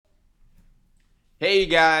Hey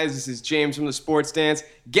guys, this is James from the Sports Dance.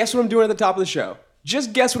 Guess what I'm doing at the top of the show?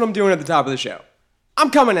 Just guess what I'm doing at the top of the show.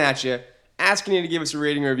 I'm coming at you, asking you to give us a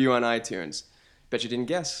rating or review on iTunes. Bet you didn't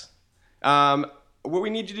guess. What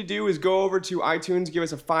we need you to do is go over to iTunes, give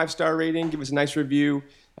us a 5-star rating, give us a nice review.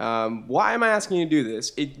 Why am I asking you to do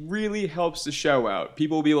this? It really helps the show out.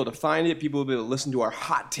 People will be able to find it. People will be able to listen to our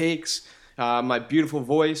hot takes, my beautiful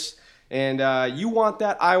voice. And you want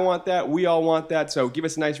that, I want that, we all want that. So give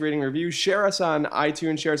us a nice rating review. Share us on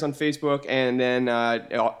iTunes, share us on Facebook, and then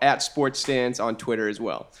at Sports Stance on Twitter as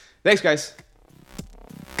well. Thanks, guys.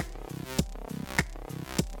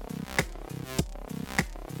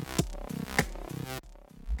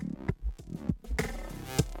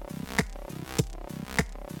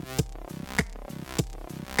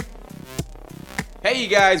 Hey, you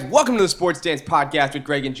guys. Welcome to the Sports Dance Podcast with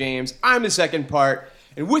Greg and James. I'm the second part.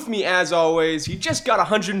 And with me, as always, he just got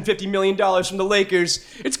 $150 million from the Lakers.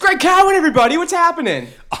 It's Greg Cowan, everybody. What's happening?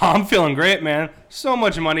 I'm feeling great, man. So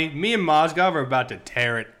much money. Me and Mozgov are about to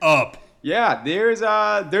tear it up. Yeah, there's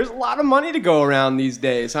a lot of money to go around these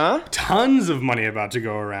days, huh? Tons of money about to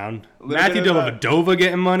go around. Matthew Dellavedova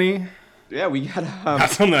getting money. Yeah, we got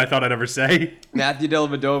That's something I thought I'd ever say. Matthew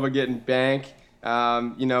Dellavedova getting bank.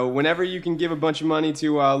 Whenever you can give a bunch of money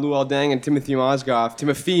to Luol Deng and Timothy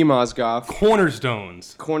Mozgov.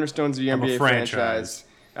 Cornerstones of your NBA franchise.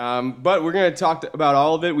 But we're going to talk about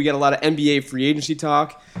all of it. We got a lot of NBA free agency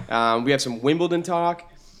talk. We have some Wimbledon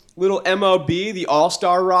talk. Little MLB, the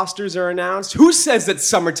All-Star rosters are announced. Who says that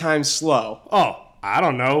summertime's slow? Oh, I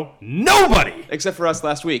don't know. Nobody! Except for us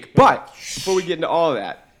last week. But before we get into all of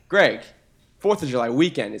that, Greg, 4th of July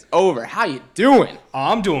weekend is over. How you doing?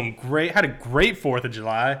 I'm doing great. Had a great 4th of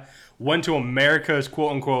July. Went to America's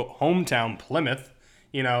quote-unquote hometown, Plymouth,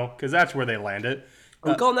 because that's where they landed.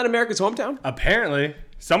 Are we calling that America's hometown? Apparently.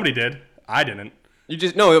 Somebody did. I didn't. You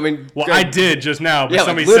just, no, I mean... Well, Greg, I did just now, but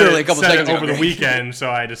somebody literally said it over the weekend,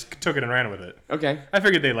 so I just took it and ran with it. Okay. I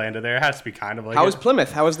figured they landed there. It has to be kind of like How was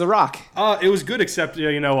Plymouth? How was The Rock? It was good, except,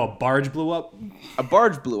 a barge blew up. A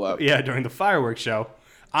barge blew up? Yeah, during the fireworks show.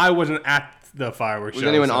 I wasn't at the fireworks show. Was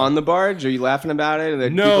anyone on the barge? Are you laughing about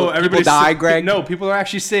it? No, everybody died, Greg? No, people are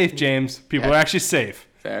actually safe, James. People are actually safe.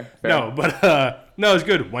 Fair. No, but no, it was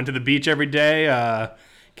good. Went to the beach every day.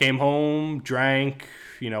 Came home, drank.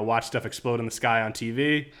 Watch stuff explode in the sky on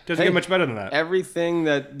TV. Doesn't get much better than that. Everything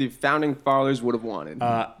that the founding fathers would have wanted.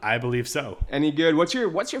 I believe so. Any good? What's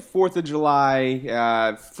your 4th of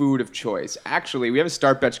July food of choice? Actually, we have a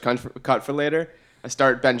start bench cut for later.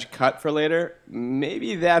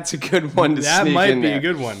 Maybe that's a good one to sneak in there. That might be a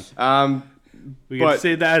good one. We can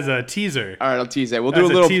say that as a teaser. All right, I'll tease it. We'll do a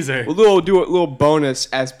little teaser. We'll do a little bonus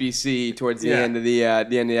SBC towards the end of the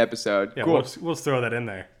episode. Yeah, cool. We'll throw that in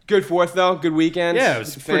there. Good 4th though. Good weekend. Yeah, it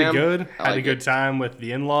was pretty good. Had a good time with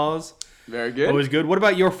the in-laws. Very good. Always good. What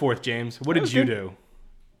about your 4th, James? What did you do?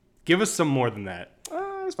 Give us some more than that.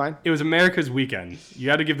 It was fine. It was America's weekend.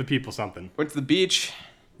 You had to give the people something. Went to the beach.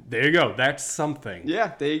 There you go. That's something.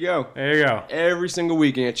 Yeah, there you go. There you go. Every single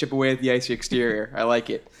weekend, I chip away at the icy exterior. I like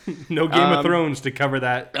it. No Game of Thrones to cover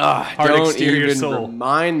that hard exterior don't soul. even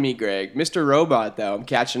remind me, Greg. Mr. Robot, though, I'm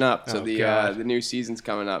catching up. So the new season's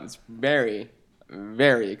coming up. It's very,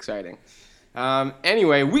 very exciting.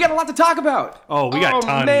 Anyway, we got a lot to talk about. Oh, we got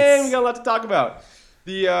tons. Man, we got a lot to talk about.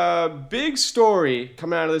 The big story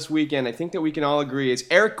coming out of this weekend, I think that we can all agree, is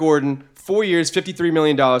Eric Gordon, 4 years, $53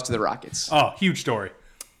 million to the Rockets. Oh, huge story.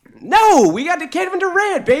 No, we got Kevin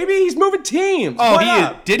Durant, baby. He's moving teams.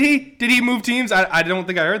 Oh, did he? Did he move teams? I don't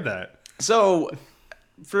think I heard that. So,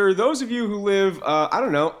 for those of you who live,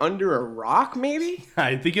 under a rock, maybe?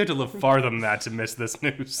 I think you have to live farther than that to miss this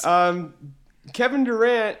news. Kevin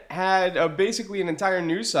Durant had basically an entire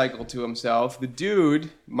news cycle to himself. The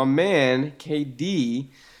dude, my man, KD,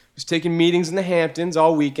 was taking meetings in the Hamptons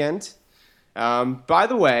all weekend. By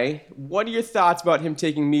the way, what are your thoughts about him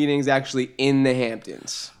taking meetings actually in the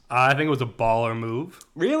Hamptons? I think it was a baller move.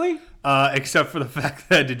 Really? Except for the fact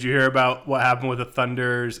that, did you hear about what happened with the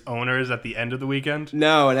Thunder's owners at the end of the weekend?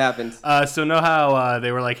 No, it happened. So know how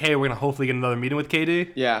they were like, hey, we're going to hopefully get another meeting with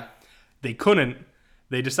KD? Yeah. They couldn't.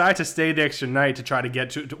 They decided to stay the extra night to try to get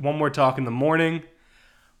to one more talk in the morning.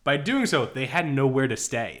 By doing so, they had nowhere to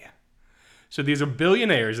stay. So these are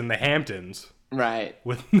billionaires in the Hamptons. Right.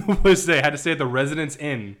 They had to stay at the Residence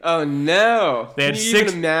Inn. Oh, no. Can you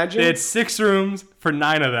even imagine? They had 6 rooms for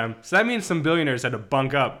 9 of them. So that means some billionaires had to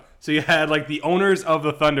bunk up. So you had like the owners of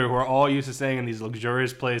the Thunder who are all used to staying in these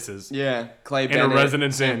luxurious places. Yeah. Clay in Bennett. A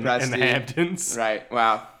Residence Inn in the Hamptons. Right.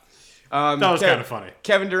 Wow. That was kind of funny.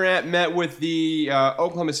 Kevin Durant met with the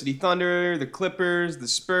Oklahoma City Thunder, the Clippers, the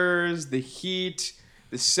Spurs, the Heat,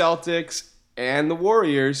 the Celtics, and the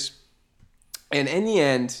Warriors. And in the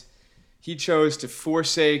end, he chose to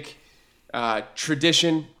forsake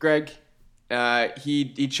tradition, Greg.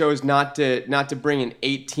 He chose not to bring an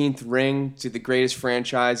 18th ring to the greatest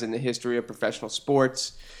franchise in the history of professional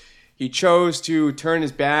sports. He chose to turn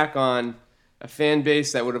his back on a fan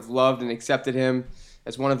base that would have loved and accepted him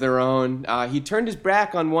as one of their own. He turned his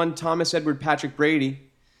back on one Thomas Edward Patrick Brady.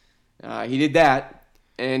 He did that,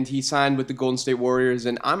 and he signed with the Golden State Warriors.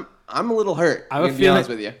 And I'm a little hurt. I'm gonna be honest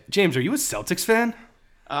with you. James, are you a Celtics fan?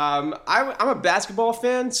 I'm a basketball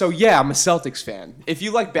fan, so yeah, I'm a Celtics fan. If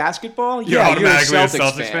you like basketball, You're yeah, you're a automatically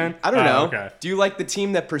Celtics, a Celtics fan? I don't know. Okay. Do you like the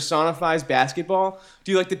team that personifies basketball?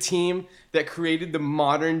 Do you like the team that created the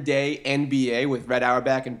modern day NBA with Red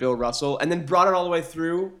Auerbach and Bill Russell, and then brought it all the way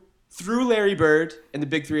through Larry Bird and the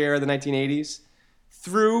Big Three era of the 1980s,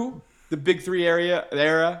 through the Big Three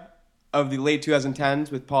era of the late 2010s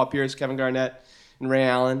with Paul Pierce, Kevin Garnett, and Ray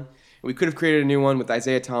Allen? And we could have created a new one with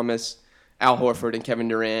Isaiah Thomas, Al Horford, and Kevin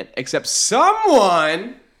Durant, except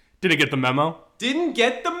someone Didn't get the memo? didn't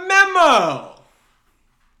get the memo.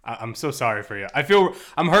 I'm so sorry for you.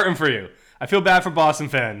 I'm hurting for you. I feel bad for Boston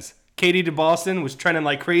fans. KD to Boston was trending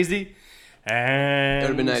like crazy, and It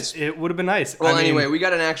would've been nice. It would have been nice. Well, anyway, we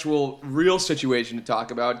got an actual real situation to talk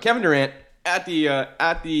about. Kevin Durant at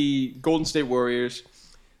the Golden State Warriors,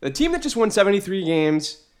 the team that just won 73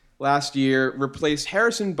 games last year, replaced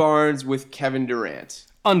Harrison Barnes with Kevin Durant.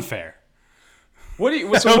 Unfair. What do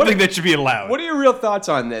you? I don't think that should be allowed. What are your real thoughts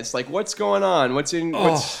on this? Like, what's going on?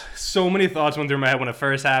 So many thoughts went through my head when it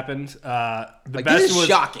first happened. This is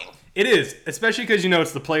shocking. It is, especially because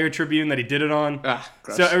it's the Player Tribune that he did it on.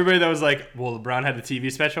 Gross. So everybody that was like, "Well, LeBron had the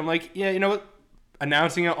TV special." I'm like, "Yeah, you know what?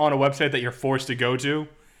 Announcing it on a website that you're forced to go to,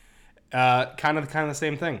 kind of the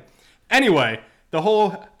same thing." Anyway,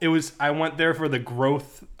 I went there for the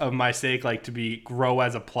growth of my sake, like to grow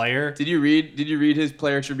as a player. Did you read his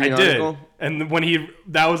Player Tribune I did. article? And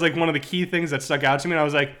that was like one of the key things that stuck out to me. And I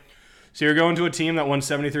was like, so you're going to a team that won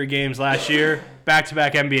 73 games last year,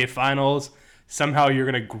 back-to-back NBA Finals. Somehow you're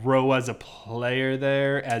going to grow as a player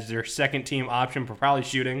there as your second team option for probably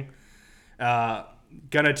shooting. Have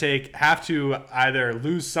to either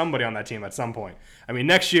lose somebody on that team at some point. I mean,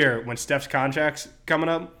 next year when Steph's contract's coming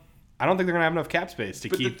up, I don't think they're going to have enough cap space to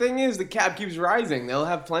keep. But the thing is, the cap keeps rising. They'll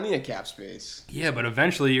have plenty of cap space. Yeah, but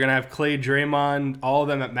eventually you're going to have Clay, Draymond, all of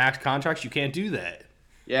them at max contracts. You can't do that.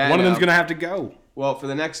 Yeah, One of them's going to have to go. Well, for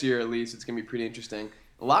the next year at least, it's going to be pretty interesting.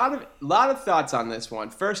 A lot of thoughts on this one.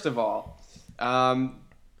 First of all, I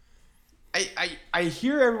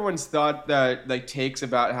hear everyone's takes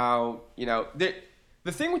about how the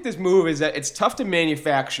thing with this move is that it's tough to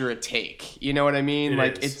manufacture a take. You know what I mean?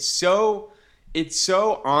 It's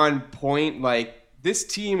so on point. Like, this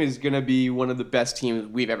team is going to be one of the best teams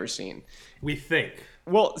we've ever seen. We think.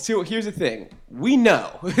 Well, so here's the thing. We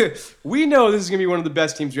know. We know this is going to be one of the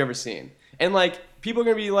best teams we've ever seen. And, people are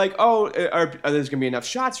going to be like, oh, are there going to be enough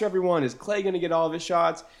shots for everyone? Is Clay going to get all of his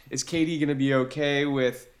shots? Is KD going to be okay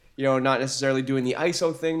with, not necessarily doing the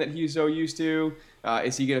ISO thing that he's so used to?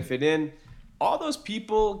 Is he going to fit in? All those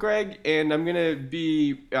people, Greg, and I'm going to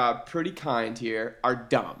be pretty kind here, are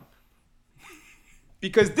dumb.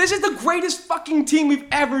 Because this is the greatest fucking team we've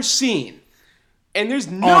ever seen. And there's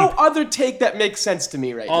no other take that makes sense to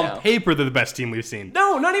me right now. On paper, they're the best team we've seen.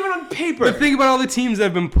 No, not even on paper. But think about all the teams that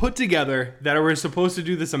have been put together that were supposed to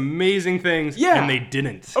do this amazing things, and they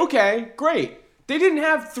didn't. Okay, great. They didn't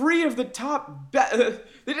have three of the top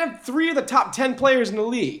 10 players in the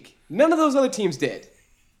league. None of those other teams did.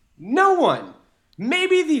 No one.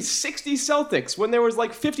 Maybe the 60 Celtics when there was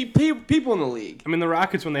 50 people in the league. I mean, the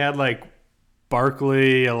Rockets when they had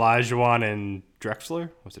Barkley, Olajuwon, and Drexler.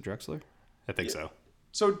 Was it Drexler? I think so.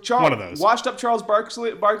 So one of those. Washed up Charles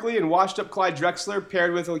Barkley and washed up Clyde Drexler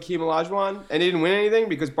paired with Hakeem Olajuwon, and they didn't win anything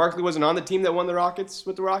because Barkley wasn't on the team that won the Rockets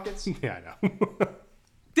with the Rockets? Yeah, I know.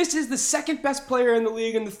 This is the second best player in the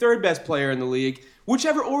league and the third best player in the league,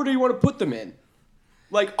 whichever order you want to put them in.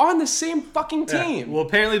 On the same fucking team. Yeah. Well,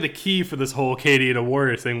 apparently the key for this whole KD to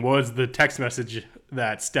Warriors thing was the text message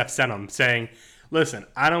that Steph sent him saying, listen,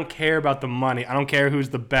 I don't care about the money. I don't care who's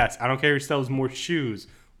the best. I don't care who sells more shoes.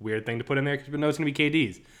 Weird thing to put in there because we know it's going to be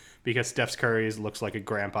KD's because Steph Curry's looks like a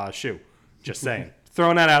grandpa's shoe. Just saying.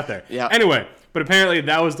 Throwing that out there. Yeah. Anyway, but apparently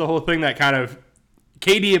that was the whole thing that kind of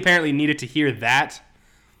KD apparently needed to hear that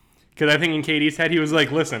because I think in KD's head he was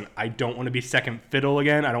like, listen, I don't want to be second fiddle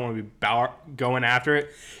again. I don't want to be going after it.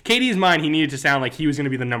 KD's mind, he needed to sound like he was going to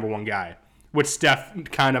be the number one guy, which Steph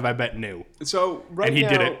kind of, I bet, knew. So and he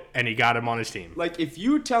did it, and he got him on his team. If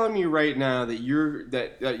you're telling me right now that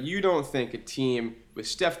you don't think a team with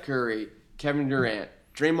Steph Curry, Kevin Durant,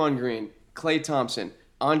 Draymond Green, Klay Thompson,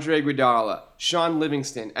 Andre Iguodala, Sean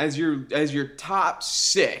Livingston as your top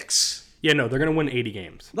 6. Yeah, no, they're going to win 80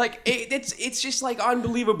 games. Like, it's just, like,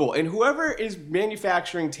 unbelievable. And whoever is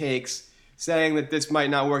manufacturing takes saying that this might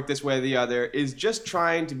not work this way or the other is just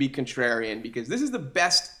trying to be contrarian, because this is the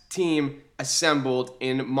best team assembled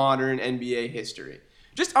in modern NBA history.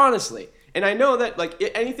 Just honestly. And I know that, like,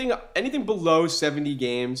 anything below 70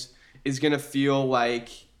 games is going to feel like,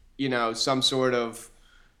 you know, some sort of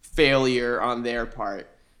failure on their part.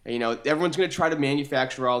 And, you know, everyone's going to try to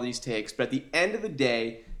manufacture all these takes. But at the end of the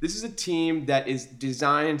day, this is a team that is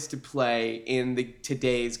designed to play in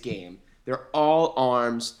today's game. They're all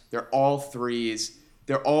arms. They're all threes.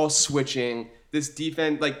 They're all switching. This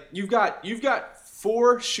defense, like, you've got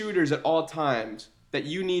 4 shooters at all times that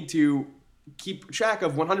you need to keep track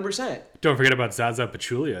of 100%. Don't forget about Zaza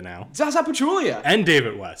Pachulia now. Zaza Pachulia. And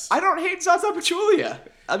David West. I don't hate Zaza Pachulia.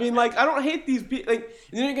 I mean, like, I don't hate these people. Like,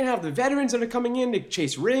 then you're going to have the veterans that are coming in to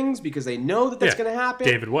chase rings because they know that that's going to happen.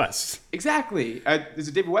 David West. Exactly. Is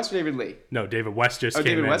it David West or David Lee? No, David West just came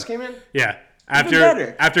in. David West came in? Yeah.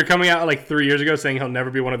 Better. After coming out like 3 years ago saying he'll never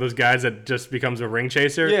be one of those guys that just becomes a ring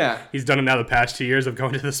chaser. Yeah. He's done it now the past 2 years of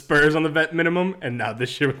going to the Spurs on the vet minimum, and now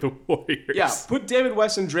this year with the Warriors. Yeah, put David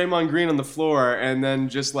West and Draymond Green on the floor and then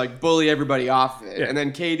just, like, bully everybody off it. Yeah. And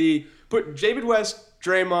then KD, put David West,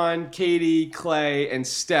 Draymond, KD, Clay, and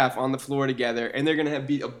Steph on the floor together, and they're going to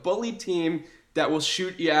be a bully team that will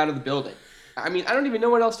shoot you out of the building. I mean, I don't even know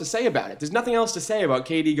what else to say about it. There's nothing else to say about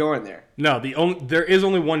KD going there. No, there is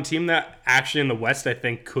only one team that actually in the West I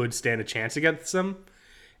think could stand a chance against them,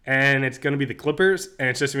 and it's going to be the Clippers. And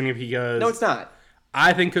it's just because No, it's not.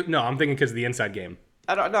 I'm thinking because of the inside game.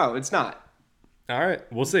 I don't know. It's not. All right,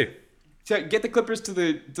 we'll see. So get the Clippers to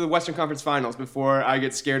the Western Conference Finals before I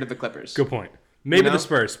get scared of the Clippers. Good point. Maybe You know? the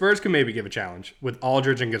Spurs. Spurs can maybe give a challenge with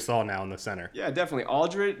Aldridge and Gasol now in the center. Yeah, definitely.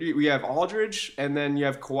 Aldridge. We have Aldridge, and then you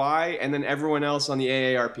have Kawhi, and then everyone else on the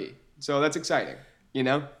AARP. So that's exciting. You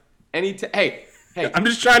know. Hey. I'm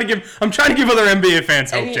trying to give other NBA fans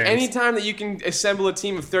hope, James. Anytime that you can assemble a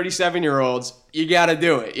team of 37-year-olds, you got to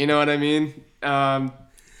do it. You know what I mean?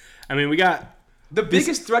 We got the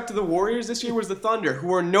biggest threat to the Warriors this year was the Thunder,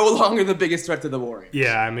 who are no longer the biggest threat to the Warriors.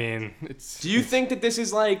 Yeah, it's. Do you think this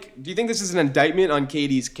is an indictment on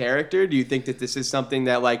KD's character? Do you think that this is something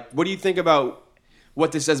that, like, what do you think about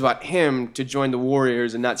what this says about him to join the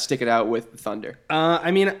Warriors and not stick it out with the Thunder?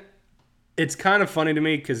 It's kind of funny to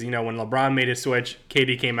me because, when LeBron made his switch,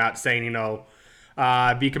 KD came out saying,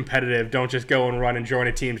 be competitive. Don't just go and run and join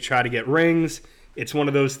a team to try to get rings. It's one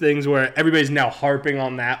of those things where everybody's now harping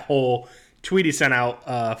on that whole tweet he sent out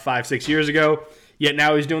 5-6 years ago. Yet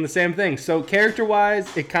now he's doing the same thing. So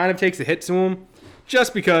character-wise, it kind of takes a hit to him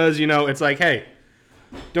just because, it's like, hey,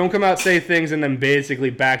 don't come out, say things, and then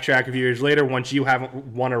basically backtrack a few years later once you haven't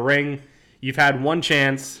won a ring. You've had one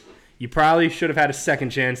chance. You probably should have had a second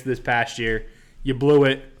chance this past year. You blew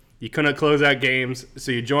it. You couldn't close out games,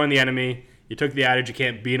 so you joined the enemy. You took the adage, you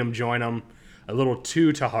can't beat them, join them. A little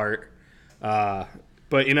too to heart. But,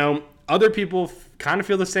 other people kind of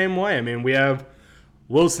feel the same way. We have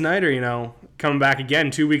Will Snyder, coming back again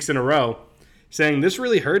 2 weeks in a row, saying this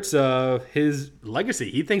really hurts his legacy.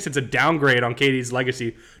 He thinks it's a downgrade on KD's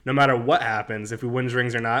legacy no matter what happens, if he wins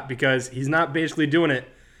rings or not, because he's not basically doing it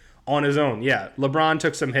on his own. Yeah, LeBron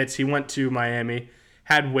took some hits. He went to Miami,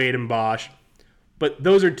 had Wade and Bosh. But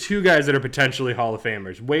those are two guys that are potentially Hall of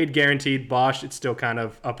Famers. Wade guaranteed. Bosh, it's still kind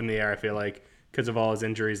of up in the air, I feel like, because of all his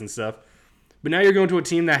injuries and stuff. But now you're going to a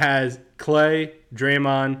team that has Clay,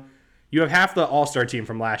 Draymond. You have half the All-Star team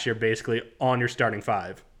from last year basically on your starting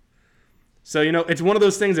five. So, it's one of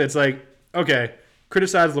those things that's like, okay,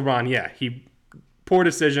 criticize LeBron. Yeah, poor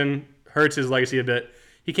decision, hurts his legacy a bit.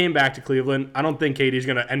 He came back to Cleveland. I don't think KD's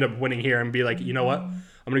going to end up winning here and be like, you know what? I'm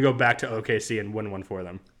going to go back to OKC and win one for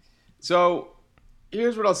them. So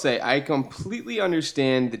here's what I'll say. I completely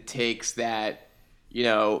understand the takes that,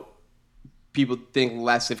 people think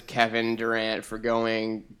less of Kevin Durant for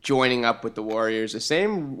joining up with the Warriors, the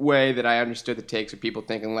same way that I understood the takes of people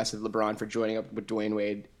thinking less of LeBron for joining up with Dwayne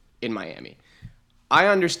Wade in Miami. I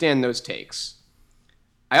understand those takes.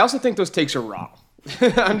 I also think those takes are wrong.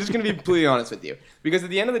 I'm just going to be completely honest with you. Because at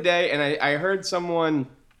the end of the day, and I heard someone,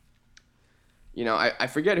 I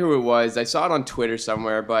forget who it was. I saw it on Twitter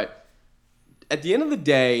somewhere, but at the end of the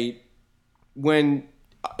day, when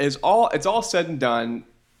it's all said and done,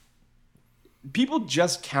 people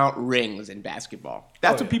just count rings in basketball.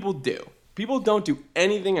 That's what people do. People don't do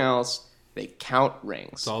anything else They count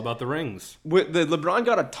rings. It's all about the rings. LeBron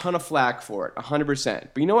got a ton of flack for it, 100%.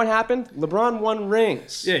 But you know what happened? LeBron won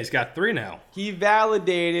rings. Yeah, he's got 3 now. He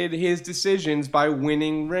validated his decisions by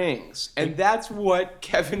winning rings. And that's what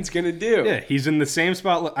Kevin's going to do. Yeah, he's in the same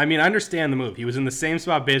spot. I mean, I understand the move. He was in the same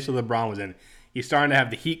spot basically LeBron was in. He's starting to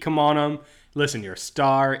have the heat come on him. Listen, you're a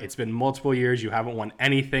star. It's been multiple years. You haven't won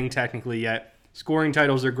anything technically yet. Scoring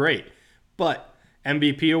titles are great. But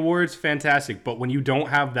MVP awards, fantastic. But when you don't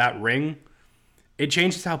have that ring, it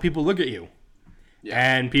changes how people look at you. Yeah.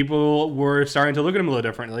 And people were starting to look at him a little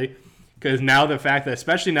differently. Because now the fact that,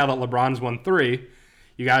 especially now that LeBron's won 3,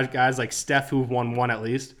 you got guys like Steph who've won 1 at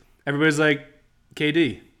least. Everybody's like,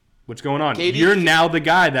 KD, what's going on? You're now the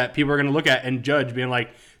guy that people are going to look at and judge, being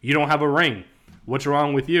like, you don't have a ring. What's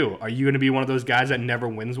wrong with you? Are you going to be one of those guys that never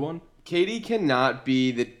wins one? KD cannot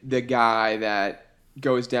be the guy that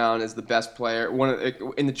goes down as the best player,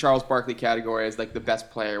 in the Charles Barkley category as like the best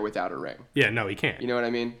player without a ring. Yeah, no, he can't. You know what I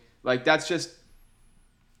mean? Like that's just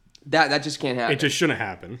that just can't happen. It just shouldn't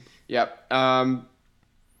happen. Yep.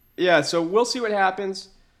 Yeah. So we'll see what happens.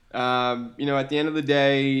 At the end of the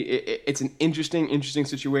day, it's an interesting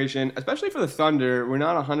situation, especially for the Thunder. We're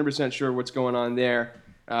not 100% sure what's going on there.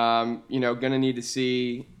 Gonna need to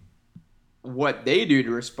see what they do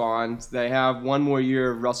to respond. They have 1 more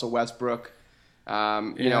year of Russell Westbrook.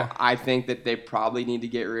 I think that they probably need to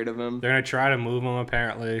get rid of him. They're going to try to move him,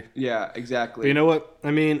 apparently. Yeah, exactly. But you know what?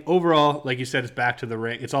 I mean, overall, like you said, it's back to the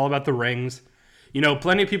ring. It's all about the rings.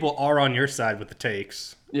 Plenty of people are on your side with the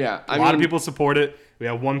takes. Yeah. A lot of people support it. We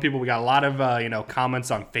got a lot of, comments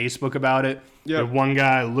on Facebook about it. Yeah. There's one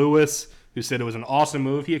guy, Lewis, who said it was an awesome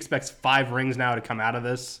move. He expects 5 rings now to come out of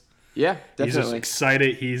this. Yeah, definitely. He's just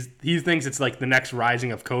excited. He thinks it's like the next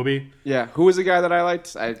rising of Kobe. Yeah. Who was the guy that I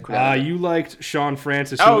liked? You liked Sean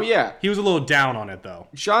Francis. Yeah. He was a little down on it though.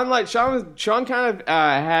 Sean kind of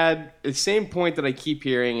had the same point that I keep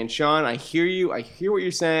hearing. And Sean, I hear you. I hear what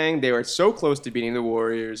you're saying. They were so close to beating the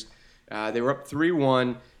Warriors. They were up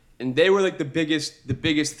 3-1, and they were like the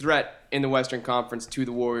biggest threat in the Western Conference to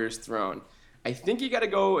the Warriors' throne. I think you got to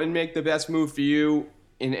go and make the best move for you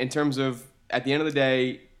in terms of, at the end of the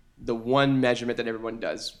day, the one measurement that everyone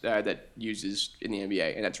does that uses in the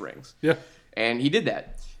NBA, and that's rings. Yeah. And he did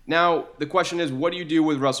that. Now, the question is, what do you do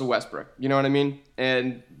with Russell Westbrook? You know what I mean?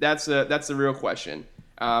 And that's the real question.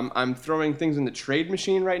 I'm throwing things in the trade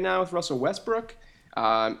machine right now with Russell Westbrook.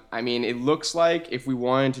 It looks like if we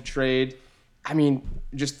wanted to trade,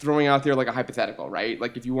 just throwing out there like a hypothetical, right?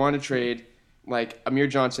 Like if you want to trade like Amir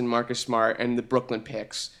Johnson, Marcus Smart, and the Brooklyn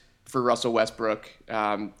picks for Russell Westbrook,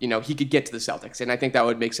 he could get to the Celtics. And I think that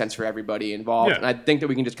would make sense for everybody involved. Yeah. And I think that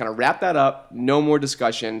we can just kind of wrap that up. No more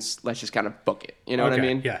discussions. Let's just kind of book it. You know what I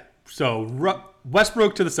mean? Yeah. So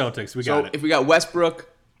Westbrook to the Celtics. We got it. If we got Westbrook,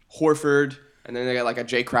 Horford, and then they got like a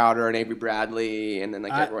Jay Crowder and Avery Bradley, and then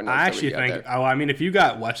like everyone else. I actually think, if you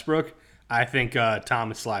got Westbrook, I think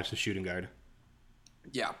Thomas Slack's the shooting guard.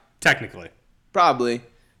 Yeah. Technically. Probably.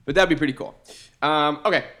 But that'd be pretty cool.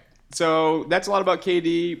 Okay. So that's a lot about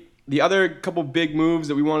KD. The other couple big moves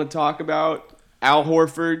that we want to talk about, Al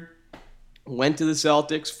Horford went to the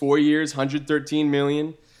Celtics, 4 years, $113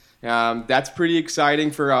 million. That's pretty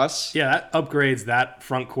exciting for us. Yeah, that upgrades that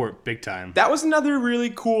front court big time. That was another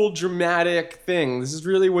really cool, dramatic thing. This is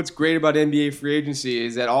really what's great about NBA free agency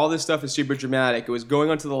is that all this stuff is super dramatic. It was going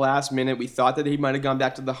on to the last minute. We thought that he might have gone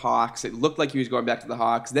back to the Hawks. It looked like he was going back to the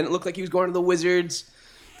Hawks. Then it looked like he was going to the Wizards.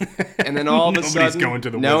 And then all of a sudden,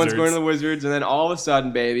 no one's going to the Wizards. And then all of a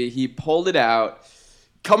sudden, baby, he pulled it out.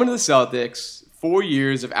 Coming to the Celtics, 4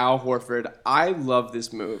 years of Al Horford. I love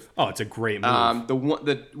this move. Oh, it's a great move.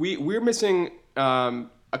 We're missing a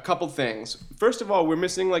couple things. First of all, we're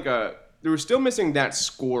still missing that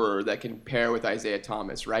scorer that can pair with Isaiah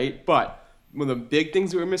Thomas, right? But one of the big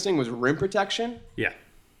things that we're missing was rim protection. Yeah.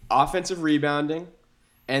 Offensive rebounding,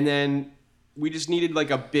 and then we just needed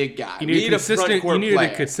like a big guy. You needed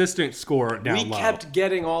a consistent score down low. We kept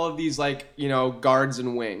getting all of these guards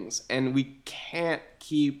and wings, and we can't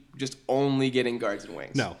keep just only getting guards and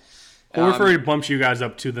wings. No. Horford bumps you guys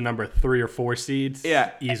up to the number 3 or 4 seeds.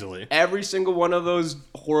 Yeah, easily. Every single one of those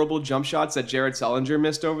horrible jump shots that Jared Sullinger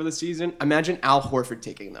missed over the season. Imagine Al Horford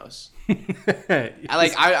taking those.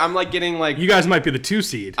 I'm getting you guys might be the 2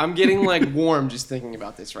 seed. I'm getting warm just thinking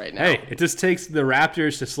about this right now. Hey, it just takes the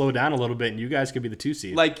Raptors to slow down a little bit, and you guys could be the 2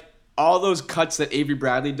 seed. All those cuts that Avery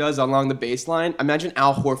Bradley does along the baseline. Imagine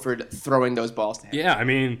Al Horford throwing those balls to him. Yeah,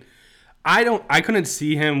 I couldn't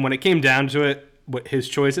see him when it came down to it. What his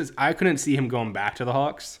choices, I couldn't see him going back to the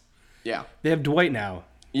Hawks. Yeah, they have Dwight now.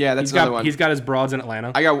 Yeah, that's another one. He's got his broads in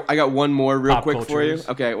Atlanta. I got one more real Pop quick cultures. for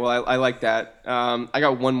you. Okay, well I like that. I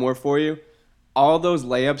got one more for you. all those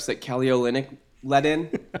layups that Kelly Olynyk let in.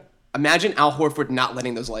 Imagine Al Horford not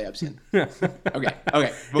letting those layups in.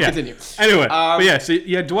 Okay, we'll continue. Anyway, but yeah, so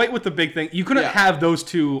yeah, Dwight with the big thing. You couldn't have those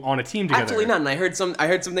two on a team together. Absolutely not. And I heard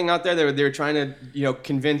something out there. They were trying to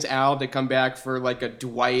convince Al to come back for like a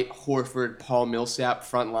Dwight Horford, Paul Millsap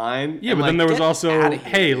front line. Yeah, but then there was also,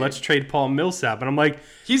 hey, let's trade Paul Millsap, and I'm like,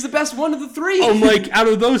 he's the best one of the three. I'm like, out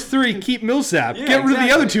of those three, keep Millsap. Get rid of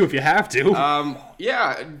the other two if you have to.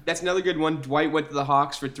 Yeah, that's another good one. Dwight went to the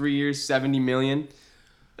Hawks for 3 years, $70 million.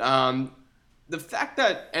 The fact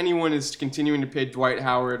that anyone is continuing to pay Dwight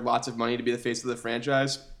Howard lots of money to be the face of the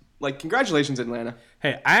franchise, like, congratulations, Atlanta.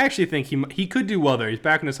 Hey, I actually think he could do well there. He's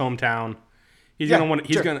back in his hometown. He's gonna want.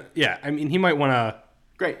 He's gonna. Yeah, I mean, he might want to.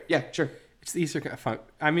 Great. Yeah, sure. It's the Eastern.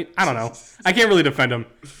 I mean, I don't know. I can't really defend him.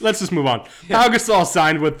 Let's just move on. Pau Gasol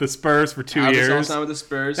signed with the Spurs for 2 years. Gasol signed with the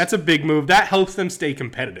Spurs. That's a big move. That helps them stay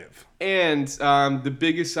competitive. And the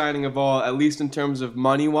biggest signing of all, at least in terms of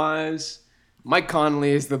money-wise, Mike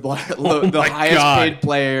Conley is the highest paid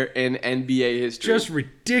player in NBA history. Just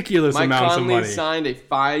ridiculous amounts of money. Mike Conley signed a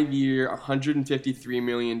 5-year, $153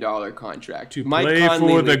 million contract. To play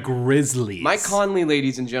for the Grizzlies. Mike Conley,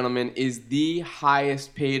 ladies and gentlemen, is the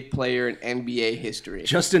highest paid player in NBA history.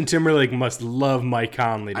 Justin Timberlake must love Mike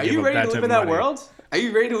Conley to give up that type of money. Are you ready to live in that world? Are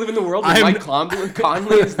you ready to live in the world where Mike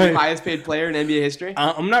Conley is the highest paid player in NBA history?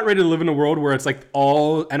 I'm not ready to live in a world where it's like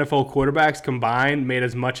all NFL quarterbacks combined made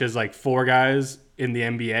as much as like 4 guys in the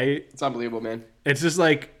NBA. It's unbelievable, man. It's just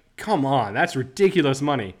like, come on, that's ridiculous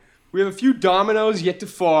money. We have a few dominoes yet to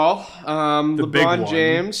fall. LeBron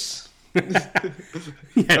James.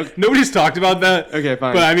 Nobody's talked about that. Okay,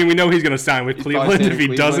 fine. But I mean, we know he's going to sign with Cleveland if he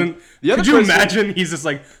doesn't. Could you imagine? He's just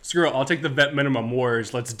like, screw it, I'll take the vet minimum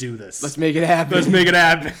Warriors. Let's do this. Let's make it happen.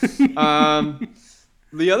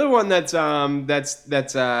 The other one that's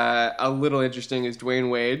a little interesting is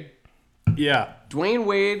Dwayne Wade. Yeah. Dwayne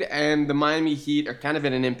Wade and the Miami Heat are kind of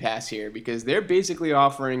at an impasse here because they're basically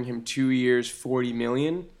offering him 2 years, $40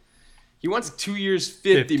 million. He wants 2 years,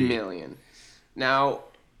 $50 million. Now,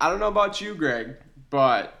 I don't know about you, Greg,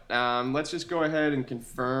 but let's just go ahead and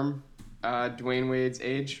confirm Dwayne Wade's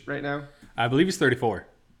age right now. I believe he's 34.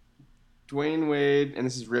 Dwayne Wade, and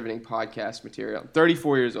this is riveting podcast material,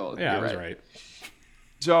 34 years old. Yeah, I was right.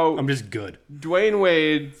 So I'm just good. Dwayne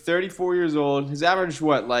Wade, 34 years old. His average,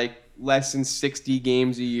 less than 60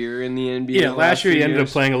 games a year in the NBA? Yeah, last year he ended up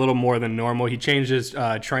playing a little more than normal. He changed his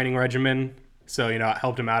training regimen. So, it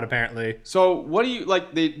helped him out apparently. So, what do you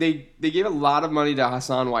like? They gave a lot of money to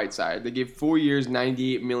Hassan Whiteside. They gave 4 years,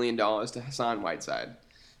 $98 million to Hassan Whiteside.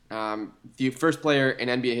 The first player in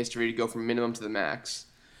NBA history to go from minimum to the max,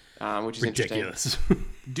 which is ridiculous.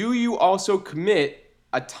 Do you also commit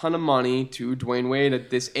a ton of money to Dwayne Wade at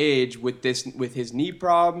this age with his knee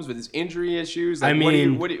problems, with his injury issues? Like,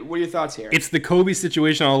 what are your thoughts here? It's the Kobe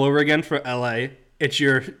situation all over again for LA. It's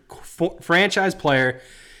your franchise player.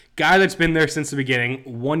 Guy that's been there since the beginning,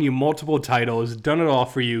 won you multiple titles, done it all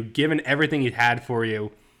for you, given everything he had for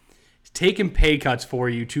you, taken pay cuts for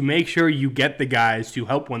you to make sure you get the guys to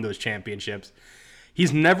help win those championships.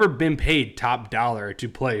 He's never been paid top dollar to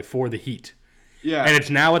play for the Heat. Yeah. And it's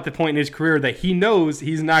now at the point in his career that he knows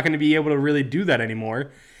he's not going to be able to really do that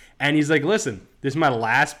anymore. And he's like, listen, this is my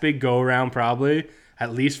last big go-around probably,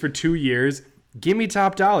 at least for 2 years. Give me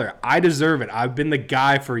top dollar. I deserve it. I've been the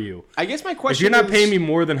guy for you. I guess my question is... If you're not paying me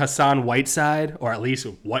more than Hassan Whiteside, or at least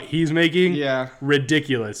what he's making,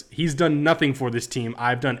 ridiculous. He's done nothing for this team.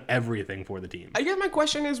 I've done everything for the team. I guess my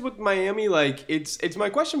question is with Miami, like, it's my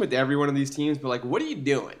question with every one of these teams, but, like, what are you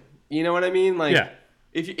doing? You know what I mean? Like,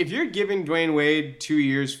 if you're giving Dwayne Wade 2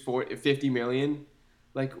 years for $50 million,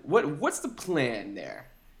 like, what's the plan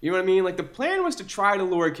there? You know what I mean? Like, the plan was to try to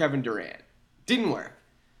lure Kevin Durant. Didn't work.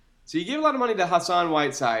 So you give a lot of money to Hassan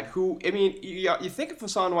Whiteside, who, I mean, you think of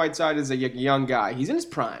Hassan Whiteside as a young guy. He's in his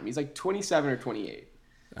prime. He's like 27 or 28.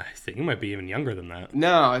 I think he might be even younger than that.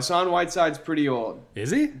 No, Hassan Whiteside's pretty old.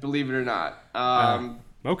 Is he? Believe it or not.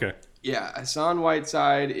 Okay. Yeah, Hassan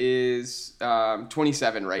Whiteside is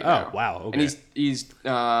 27 right now. Oh, wow. Okay. And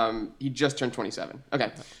he just turned 27.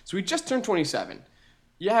 Okay, so he just turned 27.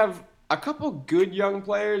 You have a couple good young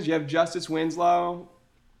players. You have Justice Winslow,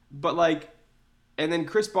 but like... And then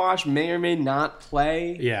Chris Bosh may or may not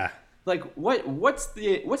play. Yeah. Like, what's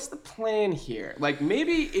the plan here? Like,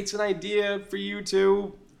 maybe it's an idea for you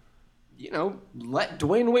to, let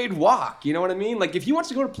Dwayne Wade walk. You know what I mean? Like, if he wants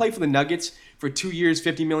to go to play for the Nuggets for 2 years,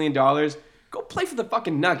 $50 million, go play for the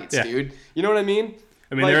fucking Nuggets, dude. You know what I mean?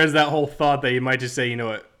 I mean, there is that whole thought that you might just say, you know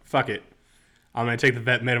what, fuck it. I'm going to take the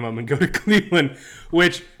vet minimum and go to Cleveland,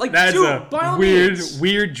 which that's a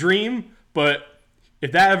weird dream, but...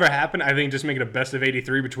 If that ever happened, I think just make it a best of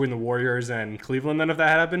 83 between the Warriors and Cleveland. Then if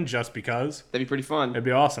that happened, just because That'd be pretty fun. it'd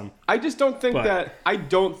be awesome. I just don't think that. I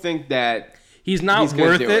don't think that. He's not He's gonna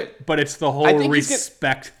worth do it, it. but it's the whole I think he's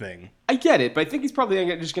respect thing. I get it, but I think he's probably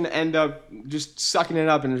just going to end up just sucking it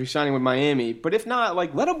up and resigning with Miami. But if not,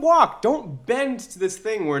 like, let him walk. Don't bend to this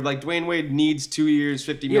thing where, like, Dwayne Wade needs 2 years,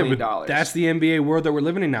 $50 million. But that's the NBA world that we're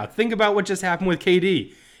living in now. Think about what just happened with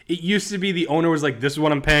KD. It used to be the owner was like, "This is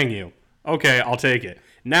what I'm paying you." Okay, I'll take it.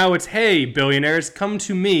 Now it's, "Hey, billionaires, come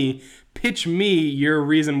to me. Pitch me your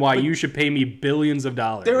reason why you should pay me billions of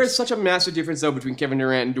dollars." There is such a massive difference, though, between Kevin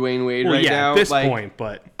Durant and Dwayne Wade well, right yeah, now. at this like, point,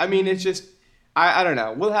 but I mean, it's just, I don't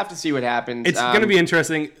know. We'll have to see what happens. it's going to be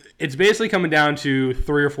interesting. It's basically coming down to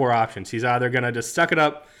 3 or 4 options. He's either going to just suck it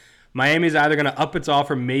up. Miami's either going to up its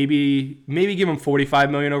offer, maybe give him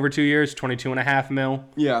 $45 million over 2 years, $22.5 million,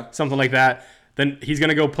 Yeah. something like that. Then he's going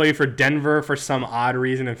to go play for Denver for some odd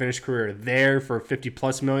reason and finish career there for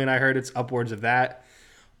 $50+ million. I heard it's upwards of that.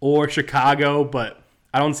 Or Chicago, but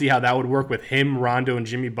I don't see how that would work with him, Rondo, and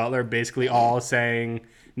Jimmy Butler basically all saying,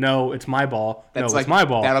 "No, it's my ball. That's it's my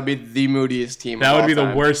ball." That'll be the moodiest team. That of would be all the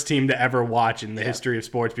time. worst team to ever watch in the history of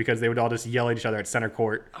sports because they would all just yell at each other at center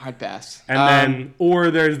court. I'd pass. And then, or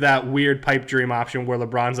there's that weird pipe dream option where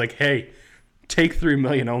LeBron's like, "Hey, take $3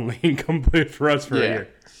 million only and come play for us for a year."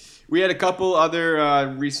 We had a couple other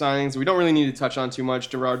re-signings we don't really need to touch on too much.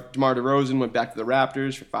 DeMar DeRozan went back to the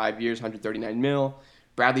Raptors for 5 years, $139 million.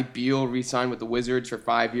 Bradley Beal re-signed with the Wizards for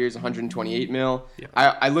 5 years, $128 million. Yeah.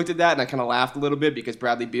 I looked at that and I kind of laughed a little bit because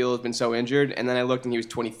Bradley Beal has been so injured. And then I looked and he was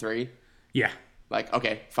 23. Yeah, Like,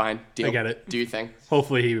 okay, fine, deal. I get it. Do your thing.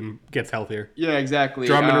 hopefully he gets healthier. Yeah, exactly.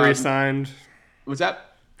 Drummond re-signed. What's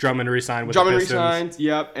that? Drummond re-signed with Drummond the Pistons. re-signed,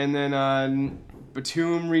 yep. And then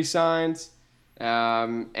Batum re-signed.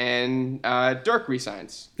 And Dirk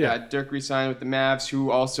re-signs. Yeah. Dirk re-signed with the Mavs,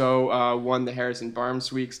 who also won the Harrison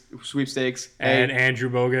Barnes sweepstakes. And Andrew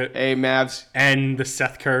Bogut. Hey, Mavs, And the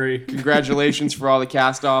Seth Curry. congratulations for all the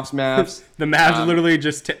cast-offs, Mavs. The Mavs literally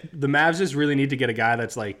just the Mavs just really need to get a guy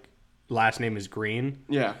that's like last name is Green,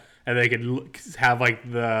 Yeah. and they could have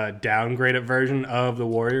like the downgraded version of the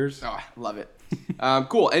Warriors. Oh, I love it.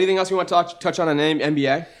 Cool. Anything else you want to touch on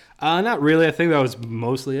NBA? Not really. I think that was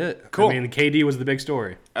mostly it. Cool. I mean, KD was the big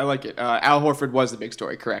story. I like it. Al Horford was the big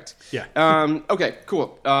story, correct? Yeah. Okay,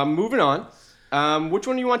 cool. Moving on. Which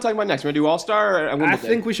one do you want to talk about next? You want to do All-Star or Wimbledon? I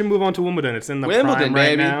think we should move on to Wimbledon. It's in the Wimbledon, prime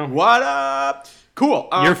right baby. now. What up? Cool.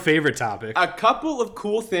 Your favorite topic. A couple of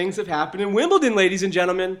cool things have happened in Wimbledon, ladies and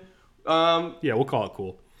gentlemen. Yeah, we'll call it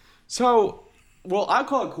cool. So, well, I'll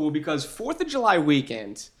call it cool because 4th of July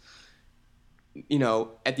weekend, you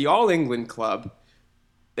know, at the All England Club,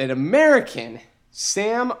 an American,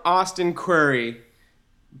 Sam Austin Querrey,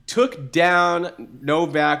 took down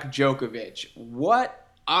Novak Djokovic. What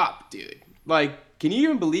up, dude? Like, can you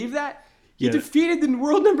even believe that? He Yeah. defeated the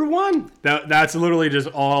world number 1. That's literally just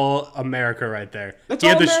all America right there. That's he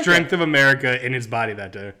had all the America. strength of America in his body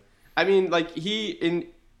that day. I mean, like,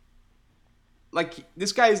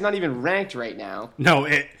 this guy is not even ranked right now. No,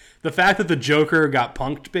 the fact that the Joker got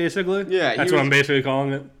punked, basically. Yeah, that's he what was- I'm basically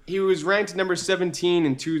calling it. He was ranked number 17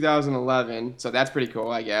 in 2011, so that's pretty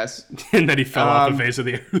cool, I guess. And then he fell off the face of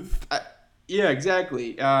the earth. Yeah,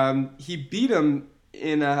 exactly. He beat him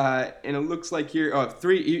in it looks like here,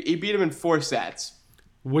 he beat him in 4 sets.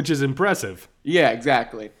 Which is impressive. Yeah,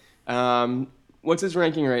 exactly. What's his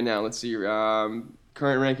ranking right now? Let's see.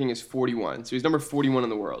 Current ranking is 41, so he's number 41 in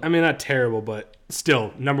the world. I mean, not terrible, but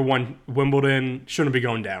still, number 1, Wimbledon shouldn't be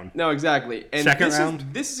going down. No, exactly. And Second round?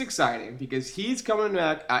 This is exciting because he's coming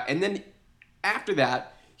back, and then after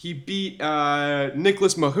that, he beat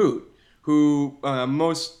Nicholas Mahut, who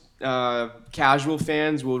most casual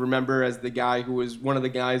fans will remember as the guy who was one of the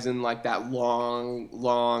guys in like that long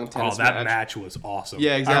tennis that match was awesome.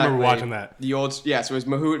 Yeah, exactly. I remember watching that. So it was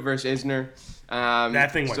Mahut versus Isner.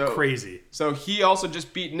 That thing went crazy. So he also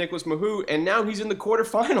just beat Nicholas Mahut, and now he's in the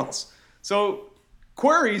quarterfinals. So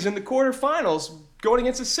Querrey's in the quarterfinals going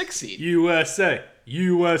against a 6 seed. USA.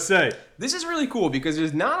 This is really cool because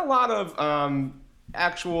there's not a lot of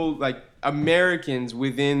actual like Americans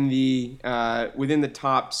within the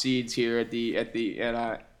top seeds here at the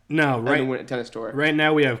tennis tour. Right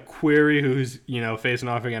now we have Query, who's facing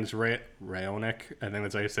off against Raonic. I think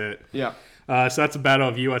that's how you say it. Yeah. So that's a battle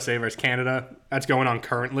of USA versus Canada. That's going on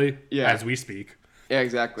currently as we speak. Yeah,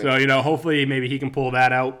 exactly. So hopefully maybe he can pull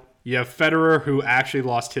that out. You have Federer, who actually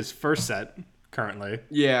lost his first set currently.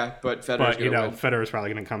 Yeah, but Federer's gonna win. Federer's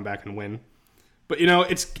probably going to come back and win. But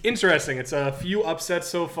it's interesting. It's a few upsets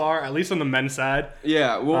so far, at least on the men's side.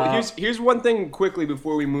 Yeah. Well, here's one thing quickly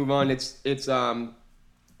before we move on. It's I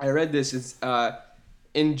read this. It's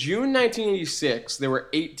In June 1986, there were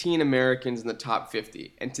 18 Americans in the top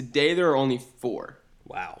 50, and today there are only 4.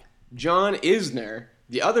 Wow. John Isner,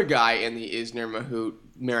 the other guy in the Isner Mahut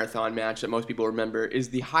marathon match that most people remember, is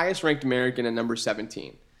the highest ranked American at number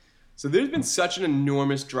 17. So there's been such an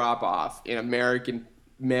enormous drop off in American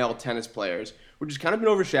male tennis players, which has kind of been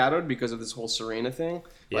overshadowed because of this whole Serena thing.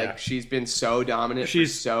 Yeah. Like, she's been so dominant for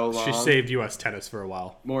so long. She saved U.S. tennis for a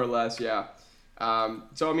while. More or less, yeah.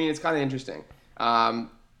 So, I mean, it's kind of interesting.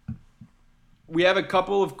 We have a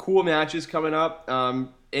couple of cool matches coming up.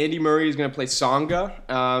 Andy Murray is going to play Tsonga,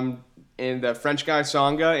 and the French guy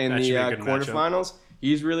Tsonga in That the should be a good quarterfinals.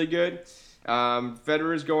 He's really good.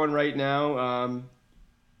 Federer's going right now.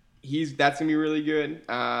 That's going to be really good.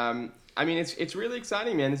 I mean, it's really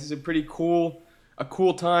exciting, man. This is a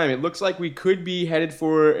cool time. It looks like we could be headed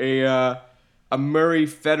for a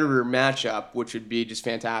Murray-Federer matchup, which would be just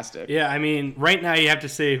fantastic. Yeah, I mean, right now you have to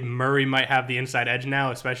say Murray might have the inside edge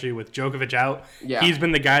now, especially with Djokovic out. Yeah. He's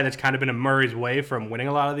been the guy that's kind of been in Murray's way from winning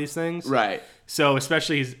a lot of these things. Right. So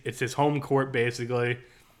especially it's his home court, basically.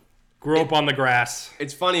 Grew up on the grass.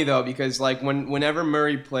 It's funny, though, because like whenever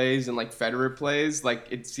Murray plays and like Federer plays, like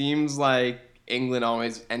it seems like England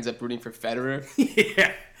always ends up rooting for Federer.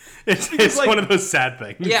 Yeah. It's like, one of those sad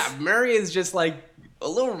things. Yeah, Murray is just like a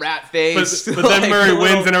little rat face. But then Murray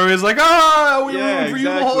wins and everybody's like, oh, we root for you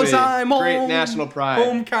all the time. Great Home, national pride.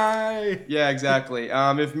 Home Kai. Yeah, exactly.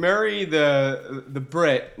 If Murray, the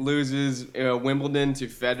Brit, loses Wimbledon to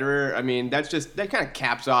Federer, I mean, that kind of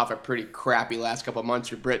caps off a pretty crappy last couple of months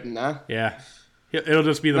for Britain, huh? Yeah. It'll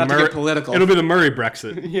just be the Not to Murray. get political. It'll be the Murray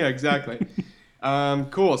Brexit. Yeah, exactly.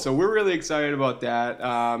 Cool. So we're really excited about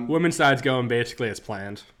that. Women's side's going basically as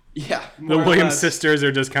planned. Yeah. The Williams sisters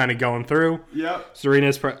are just kind of going through. Yep.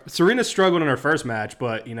 Serena struggled in her first match,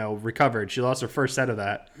 but, recovered. She lost her first set of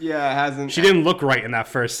that. Yeah, it hasn't. She didn't look right in that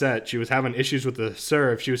first set. She was having issues with the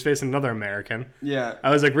serve. She was facing another American. Yeah. I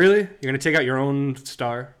was like, really? You're going to take out your own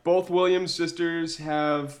star? Both Williams sisters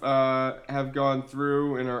have gone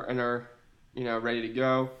through and are ready to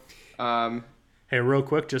go. Hey, real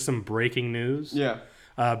quick, just some breaking news. Yeah.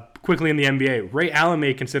 Quickly in the NBA, Ray Allen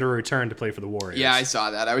may consider a return to play for the Warriors. Yeah, I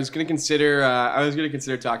saw that. I was gonna consider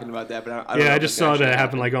talking about that, but I don't know I if just it's saw actually that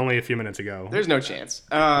happen happened. like only a few minutes ago. There's no chance.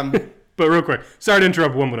 But real quick, sorry to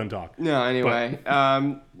interrupt Wimbledon talk. No, anyway.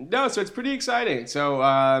 So it's pretty exciting. So,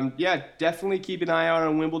 yeah, definitely keep an eye out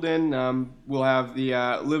on Wimbledon. We'll have the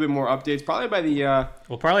a little bit more updates probably by the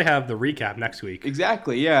We'll probably have the recap next week.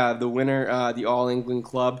 exactly, yeah, the winner, the All England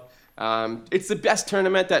Club. It's the best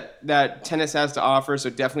tournament that tennis has to offer, so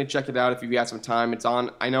definitely check it out if you've got some time. It's on.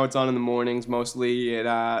 I know it's on in the mornings mostly,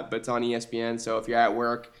 but it's on ESPN. So if you're at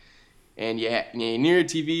work and you're near a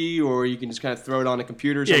TV, or you can just kind of throw it on a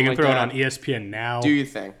computer. Or Yeah, something you can like throw that. it on ESPN now. Do your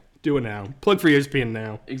thing. Do it now. Plug for ESPN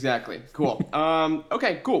now. Exactly. Cool.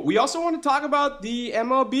 Okay, cool. We also want to talk about the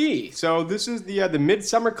MLB. So this is the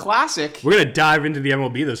Midsummer Classic. We're gonna dive into the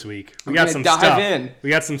MLB this week. We got some dive stuff. in.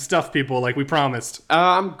 We got some stuff, people, like we promised.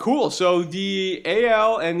 Cool. So the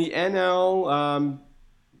AL and the NL,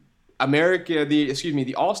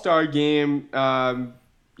 the All-Star Game,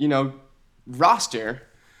 roster.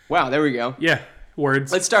 Wow, there we go. Yeah,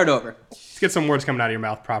 words. Let's start over. Let's get some words coming out of your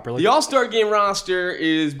mouth properly. The All-Star Game roster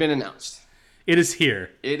has been announced. It is here.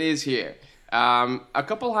 It is here. A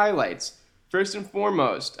couple highlights. First and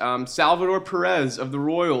foremost, Salvador Perez of the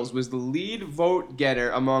Royals was the lead vote getter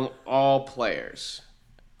among all players.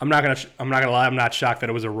 I'm not gonna lie. I'm not shocked that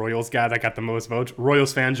it was a Royals guy that got the most votes.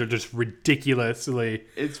 Royals fans are just ridiculously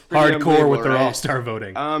It's pretty hardcore with their unbelievable, right? All-Star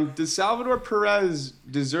voting. Does Salvador Perez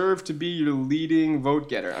deserve to be your leading vote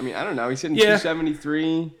getter? I mean, I don't know. He's hitting Yeah.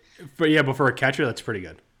 273. But for a catcher, that's pretty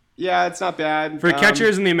good. Yeah, it's not bad. For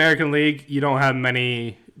catchers in the American League, you don't have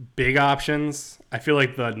many big options. I feel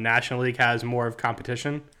like the National League has more of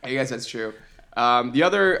competition. I guess that's true. The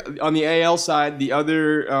other on the AL side, the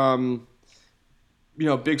other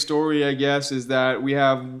big story, I guess, is that we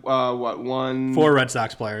have Four Red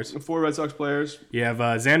Sox players. four Red Sox players. You have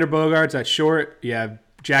Xander Bogaerts at short. You have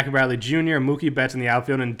Jackie Bradley Jr., Mookie Betts in the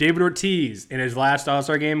outfield, and David Ortiz in his last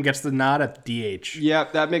All-Star game gets the nod at DH. Yeah,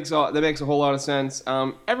 that makes a whole lot of sense.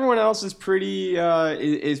 Everyone else is pretty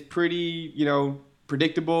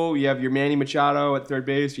predictable. You have your Manny Machado at third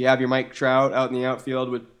base. You have your Mike Trout out in the outfield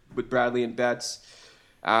with Bradley and Betts.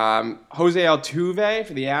 Jose Altuve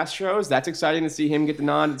for the Astros. That's exciting to see him get the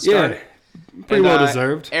nod at the start. Yeah, pretty well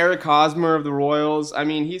deserved. Eric Hosmer of the Royals. I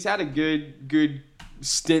mean, he's had a good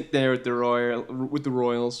stint there with the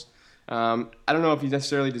Royals. I don't know if he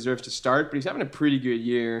necessarily deserves to start, but he's having a pretty good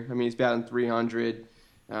year. I mean, he's batting 300.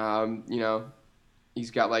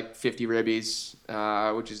 He's got like 50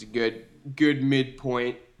 ribbies, which is a good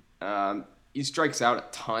midpoint. he strikes out a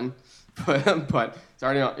ton, but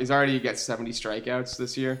he's already got 70 strikeouts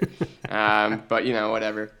this year. But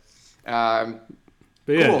whatever.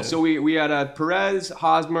 But yeah, Cool. So we had Perez,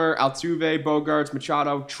 Hosmer, Altuve, Bogarts,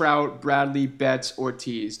 Machado, Trout, Bradley, Betts,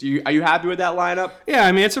 Ortiz. Are you happy with that lineup? yeah.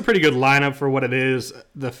 I mean, it's a pretty good lineup for what it is.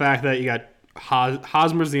 The fact that you got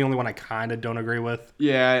Hosmer's the only one I kind of don't agree with.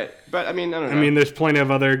 Yeah, but I mean, I don't know. I mean, there's plenty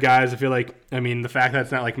of other guys. I feel like, I mean, the fact that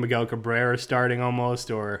it's not like Miguel Cabrera starting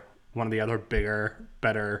almost, or one of the other bigger,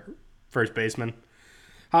 better first basemen.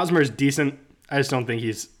 Hosmer is decent. I just don't think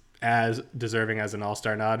he's as deserving as an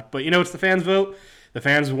all-star nod. But it's the fans' vote. The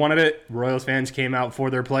fans wanted it. Royals fans came out for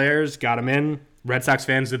their players, got them in. Red Sox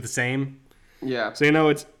fans did the same. Yeah. So,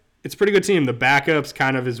 it's a pretty good team. The backups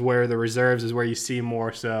kind of is where the reserves is where you see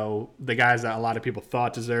more so the guys that a lot of people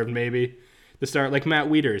thought deserved maybe to start, like Matt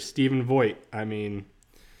Wieters, Stephen Voigt. I mean,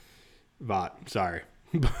 Vaught, sorry.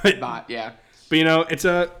 But yeah. But, it's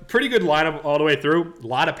a pretty good lineup all the way through. A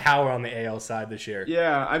lot of power on the AL side this year.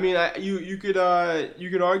 Yeah, I mean, you could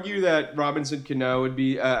argue that Robinson Cano would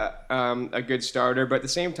be a good starter, but at the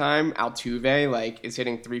same time, Altuve is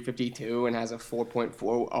hitting 352 and has a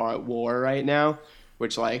 4.4 WAR right now,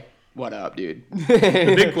 which what up, dude?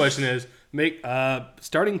 The big question is,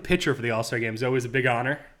 starting pitcher for the All-Star Game is always a big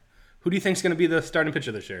honor. Who do you think is going to be the starting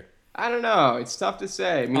pitcher this year? I don't know. It's tough to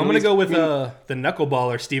say. I'm going to go with the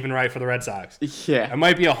knuckleballer Stephen Wright for the Red Sox. Yeah. It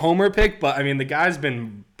might be a homer pick, but, I mean, the guy's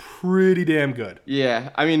been pretty damn good.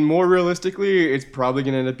 Yeah. I mean, more realistically, it's probably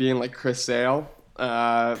going to end up being Chris Sale.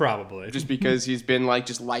 Probably. Just because he's been,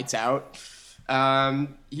 just lights out.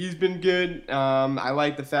 He's been good. I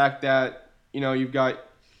like the fact that, you've got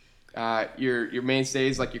your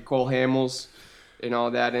mainstays like your Cole Hamels and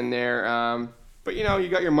all that in there. But you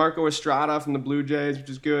got your Marco Estrada from the Blue Jays, which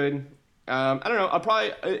is good. I don't know.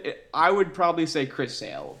 I would probably say Chris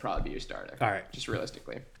Sale will probably be your starter. All right. Just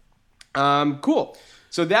realistically. Cool.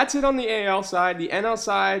 So that's it on the AL side. The NL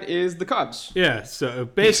side is the Cubs. Yeah. So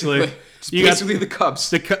basically, the Cubs.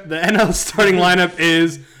 The NL starting lineup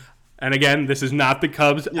is, and again, this is not the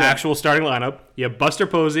Cubs' actual starting lineup. You have Buster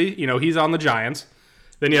Posey. He's on the Giants.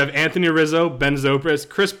 Then you have Anthony Rizzo, Ben Zobrist,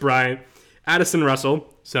 Chris Bryant, Addison Russell.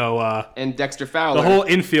 So and Dexter Fowler. The whole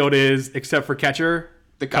infield is, except for catcher,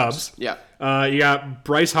 the Cubs. Yeah. You got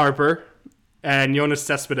Bryce Harper and Yoenis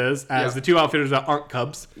Cespedes as the two outfielders that aren't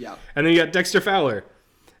Cubs. Yeah. And then you got Dexter Fowler.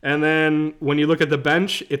 And then when you look at the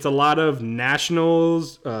bench, it's a lot of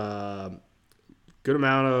Nationals,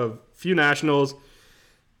 few Nationals.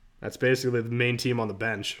 That's basically the main team on the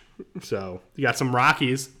bench. So you got some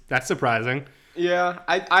Rockies. That's surprising. Yeah,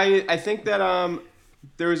 I think that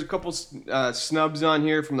there was a couple snubs on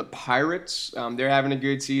here from the Pirates. They're having a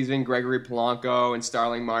good season. Gregory Polanco and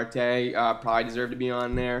Starling Marte probably deserve to be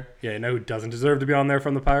on there. Yeah, who doesn't deserve to be on there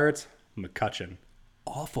from the Pirates? McCutchen.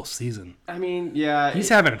 Awful season. I mean, yeah. He's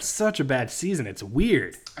having such a bad season. It's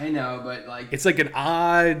weird. I know, but it's an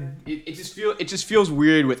odd. It just feels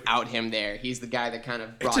weird without him there. He's the guy that kind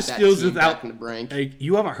of brought that team back from the brink.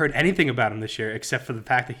 You haven't heard anything about him this year except for the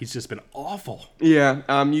fact that he's just been awful.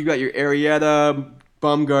 Yeah. You got your Arrieta,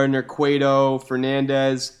 Bumgarner, Cueto,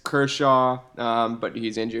 Fernandez, Kershaw, but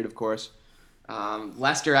he's injured, of course.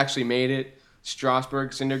 Lester actually made it. Strasburg,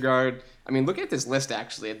 Syndergaard. I mean, look at this list,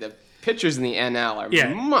 actually. The pitchers in the NL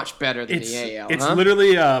are much better than the AL. It's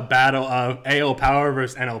literally a battle of AL power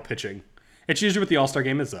versus NL pitching. It's usually what the All-Star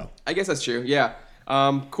game is, though. I guess that's true. Yeah.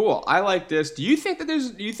 Cool. I like this. Do you think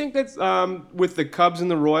that with the Cubs and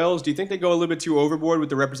the Royals, do you think they go a little bit too overboard with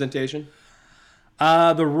the representation?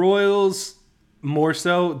 The Royals more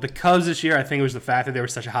so. The Cubs this year, I think it was the fact that they were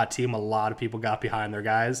such a hot team. A lot of people got behind their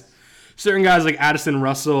guys. Certain guys like Addison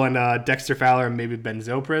Russell and Dexter Fowler and maybe Ben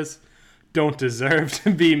Zobrist don't deserve to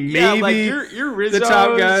be your Rizzos the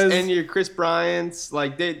top guys and your Chris Bryants,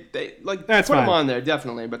 they That's put fine. them on there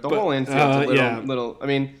definitely, but the whole infield's a little. I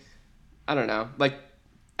mean, I don't know.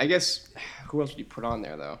 I guess who else would you put on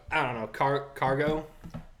there though? I don't know. Cargo.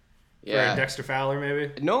 Yeah, for Dexter Fowler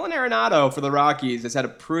maybe. Nolan Arenado for the Rockies has had a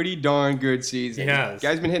pretty darn good season. He has.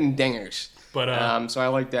 Guy's been hitting dingers. But so I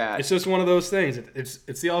like that. It's just one of those things.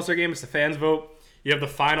 It's the All-Star game. It's the fans vote. You have the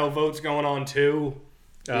final votes going on too.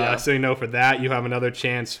 So for that, you have another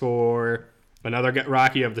chance for another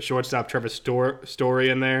Rocky. You have the shortstop Trevor Story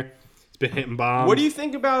in there. It's been hitting bombs. What do you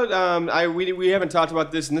think about? We haven't talked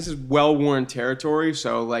about this, and this is well-worn territory.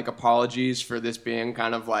 So apologies for this being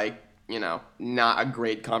kind of not a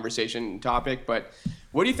great conversation topic. But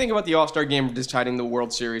what do you think about the All-Star game deciding the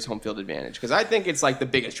World Series home field advantage? Because I think it's the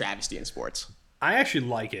biggest travesty in sports. I actually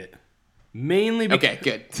like it. Mainly because,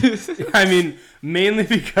 okay, good. I mean, mainly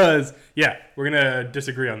because, we're going to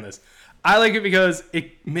disagree on this. I like it because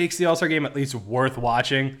it makes the All-Star game at least worth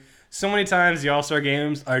watching. So many times the All-Star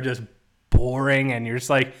games are just boring, and you're just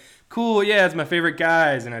like, cool, yeah, it's my favorite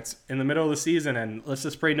guys, and it's in the middle of the season, and let's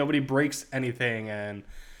just pray nobody breaks anything, and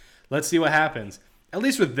let's see what happens. At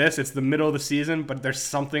least with this, it's the middle of the season, but there's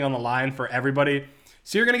something on the line for everybody.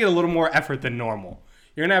 So you're going to get a little more effort than normal.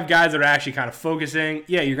 You're going to have guys that are actually kind of focusing.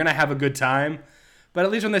 Yeah, you're going to have a good time. But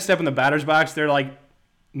at least when they step in the batter's box, they're like,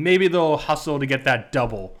 maybe they'll hustle to get that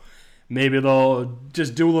double. Maybe they'll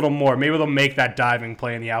just do a little more. Maybe they'll make that diving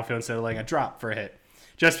play in the outfield instead of letting a drop for a hit.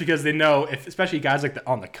 Just because they know, if especially guys like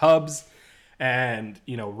on the Cubs and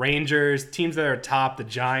Rangers, teams that are top, the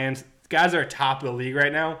Giants, guys that are top of the league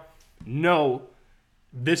right now, know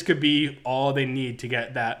this could be all they need to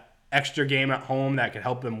get that extra game at home that could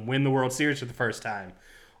help them win the World Series for the first time,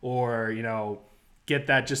 or get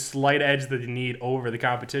that just slight edge that they need over the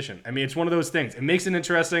competition. I mean, it's one of those things. It makes it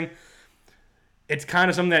interesting. It's kind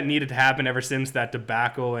of something that needed to happen ever since that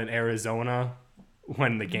debacle in Arizona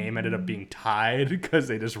when the game ended up being tied because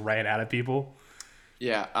they just ran out of people.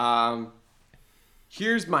 Yeah.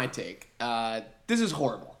 Here's my take. This is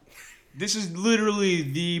horrible. This is literally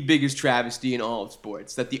the biggest travesty in all of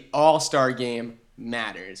sports, that the All-Star game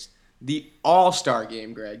matters. The All-Star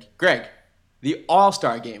game, Greg. The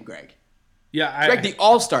All-Star game, Greg. Yeah, Greg, the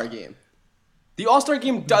All-Star game. The All-Star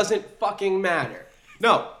game doesn't fucking matter.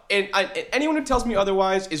 No, and anyone who tells me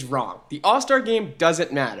otherwise is wrong. The All-Star game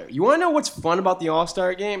doesn't matter. You want to know what's fun about the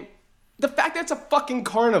All-Star game? The fact that it's a fucking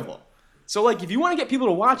carnival. So, if you want to get people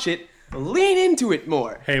to watch it, lean into it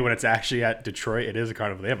more. Hey, when it's actually at Detroit, it is a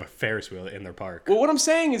carnival. They have a Ferris wheel in their park. Well, what I'm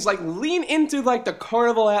saying is, lean into, the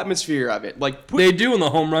carnival atmosphere of it. They do in the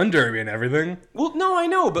home run derby and everything. Well, no, I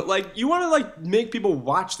know, but, you want to, make people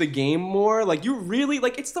watch the game more? You really,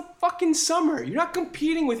 it's the fucking summer. You're not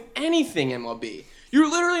competing with anything, MLB. You're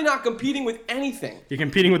literally not competing with anything. You're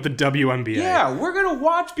competing with the WNBA. Yeah, we're going to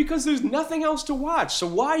watch because there's nothing else to watch. So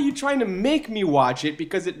why are you trying to make me watch it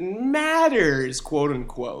because it matters, quote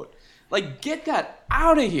unquote? Get that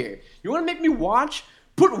out of here. You want to make me watch?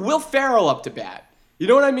 Put Will Ferrell up to bat. You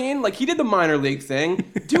know what I mean? He did the minor league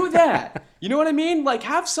thing. Do that. You know what I mean?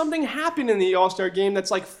 Have something happen in the All-Star game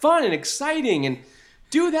that's, fun and exciting, and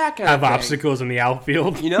do that kind of thing. Have obstacles in the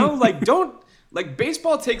outfield. Don't...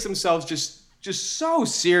 baseball takes themselves just so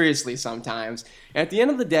seriously sometimes. And at the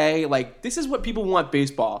end of the day, this is what people want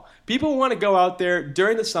baseball. People want to go out there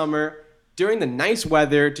during the summer, during the nice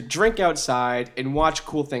weather, to drink outside and watch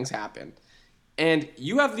cool things happen. And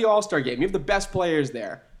you have the All-Star game. You have the best players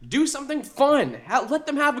there. Do something fun. Let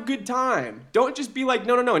them have a good time. Don't just be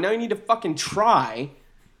no, now you need to fucking try.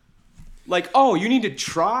 Oh, you need to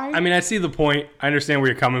try? I mean, I see the point. I understand where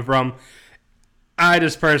you're coming from. I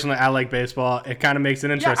like baseball. It kind of makes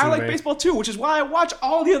it interesting. Yeah, I like baseball too, which is why I watch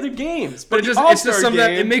all the other games. But it's just something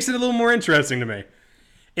that it makes it a little more interesting to me.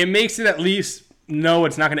 It makes it at least know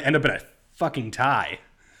it's not going to end up in a fucking tie.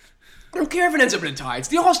 I don't care if it ends up in a tie. It's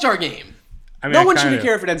the All-Star game. I mean, no one should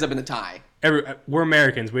care if it ends up in a tie. We're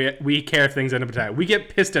Americans. We care if things end up in a tie. We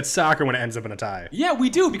get pissed at soccer when it ends up in a tie. Yeah,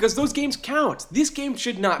 we do, because those games count. This game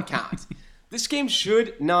should not count. This game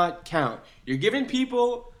should not count. You're giving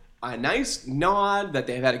people a nice nod that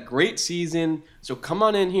they've had a great season, so come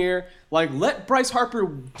on in here. Let Bryce Harper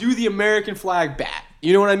do the American flag bat.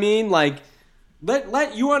 You know what I mean? Let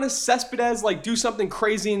Yoenis Cespedes do something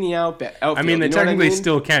crazy in the outfield. I mean, they technically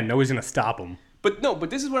still can. Nobody's gonna stop them. But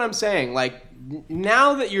this is what I'm saying.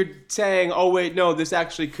 Now that you're saying, oh wait, no, this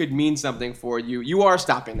actually could mean something for you, you are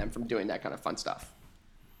stopping them from doing that kind of fun stuff.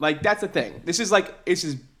 That's the thing. This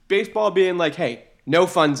is baseball being hey, no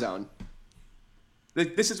fun zone.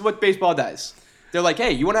 This is what baseball does. They're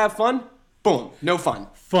hey, you want to have fun? Boom, no fun.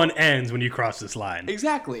 Fun ends when you cross this line.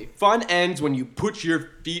 Exactly. Fun ends when you put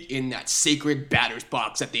your feet in that sacred batter's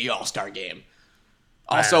box at the All-Star game.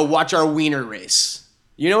 Also, watch our wiener race.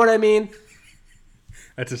 You know what I mean?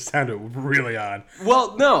 That just sounded really odd.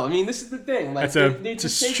 Well, no, I mean, this is the thing. It's a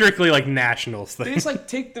strictly nationals thing. They just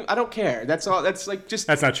take them. I don't care. That's all. That's just.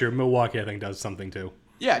 That's not true. Milwaukee, I think, does something too.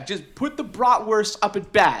 Yeah, just put the bratwurst up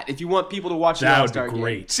at bat if you want people to watch the All-Star game. That would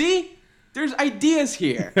be great. See? There's ideas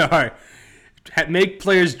here. All right. Make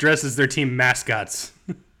players dress as their team mascots.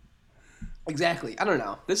 Exactly. I don't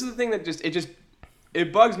know. This is the thing that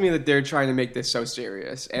it bugs me that they're trying to make this so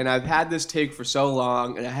serious. And I've had this take for so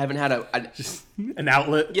long, and I haven't had just an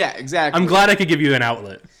outlet. Yeah, exactly. I'm glad I could give you an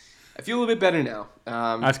outlet. I feel a little bit better now.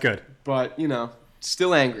 That's good. But,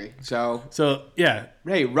 still angry. So yeah.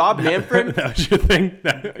 Hey, Rob Manfred. That was your thing?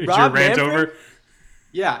 Your rant Manfred? Over?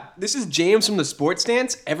 Yeah. This is James from the Sports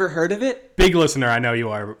Stance. Ever heard of it? Big listener, I know you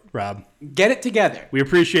are, Rob. Get it together. We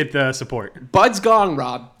appreciate the support. Bud's gone,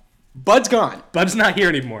 Rob. Bud's gone. Bud's not here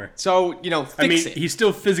anymore. So, fix it. He's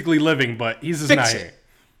still physically living, but he's just not here.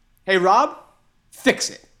 Hey, Rob, fix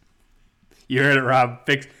it. You heard it, Rob.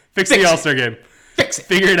 Fix Fix the it. All-Star game. Fix it.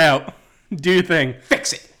 Figure it out. Do your thing.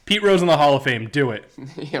 Fix it. Pete Rose in the Hall of Fame. Do it.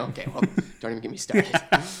 Yeah, okay, well, don't even get me started.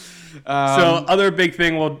 So other big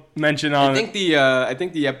thing we'll mention on. I think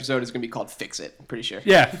the episode is gonna be called "Fix It." I'm pretty sure.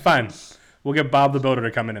 Yeah, fine. We'll get Bob the Builder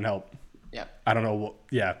to come in and help. Yeah. I don't know.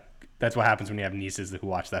 Yeah, that's what happens when you have nieces who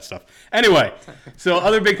watch that stuff. Anyway, so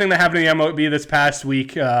other big thing that happened in the MLB this past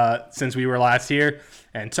week since we were last here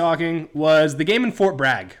and talking was the game in Fort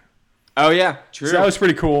Bragg. Oh yeah, true. So that was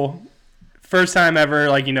pretty cool. First time ever,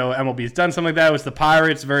 MLB's done something like that. It was the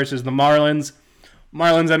Pirates versus the Marlins.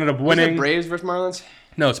 Marlins ended up Was winning. it Braves versus Marlins?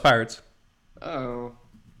 No, it's Pirates. Oh,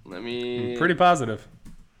 let me. Pretty positive.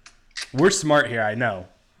 We're smart here, I know.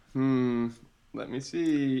 Let me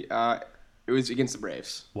see. It was against the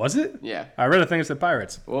Braves. Was it? Yeah. I read a thing that said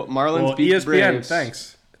Pirates. Well, Marlins Well, beat the ESPN, Braves.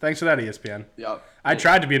 thanks. Thanks for that, ESPN. Yep. I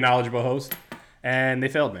tried to be a knowledgeable host, and they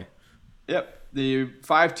failed me. Yep. The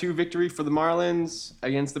 5-2 victory for the Marlins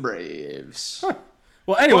against the Braves.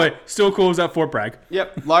 Well, anyway, still cool. It was at Fort Bragg.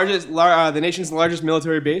 Yep. The nation's largest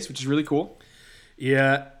military base, which is really cool.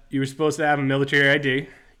 Yeah, you were supposed to have a military ID,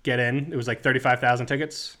 get in. It was like 35,000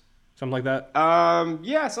 tickets, something like that.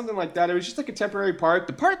 Yeah, something like that. It was just like a temporary park.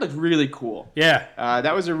 The park looked really cool. Yeah.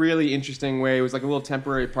 That was a really interesting way. It was like a little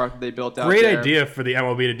temporary park that they built out Great there. idea for the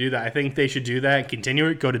MLB to do that. I think they should do that and continue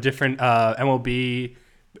it. Go to different go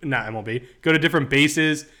to different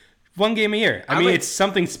bases. One game a year. I mean, it's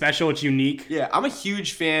something special. It's unique. Yeah, I'm a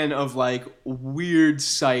huge fan of like weird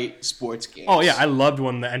site sports games. Oh, yeah. I loved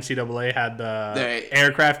when the NCAA had the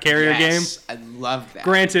aircraft carrier game. I love that.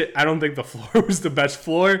 Granted, I don't think the floor was the best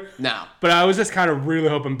floor. No. But I was just kind of really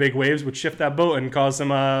hoping big waves would shift that boat and cause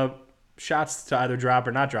some shots to either drop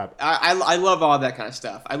or not drop. I love all that kind of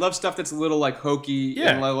stuff. I love stuff that's a little like hokey.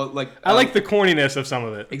 Yeah. And like I like the corniness of some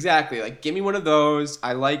of it. Exactly. Like, give me one of those.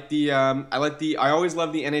 I always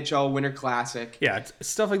love the NHL Winter Classic. Yeah,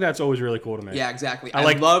 stuff like that's always really cool to me. Yeah, exactly. I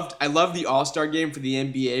loved the All-Star game for the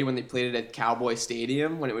NBA when they played it at Cowboy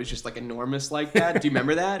Stadium when it was just like enormous like that. Do you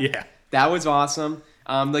remember that? Yeah. That was awesome.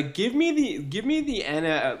 Give me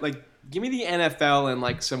the NFL and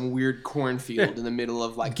like some weird cornfield in the middle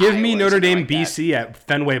of like Give Iowa me or Notre something Dame like that. BC at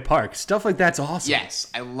Fenway Park. Stuff like that's awesome.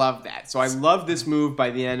 Yes, I love that. So I love this move by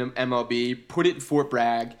the MLB. Put it in Fort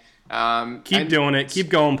Bragg. Keep doing it. Keep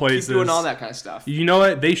going places. Keep doing all that kind of stuff. You know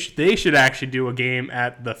what? They should actually do a game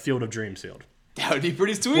at the Field of Dreams field. That would be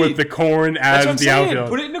pretty sweet. With the corn as what I'm the saying. outfield.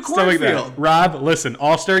 Put it in a Stuff like that. cornfield. Rob, listen,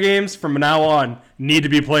 All-Star games from now on need to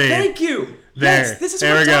be played. Thank you. There. Yes, this is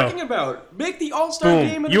There what we I'm go. talking about. Make the All-Star Boom.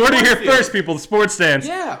 game in You the heard it here cornfield. first, people. The sports stands.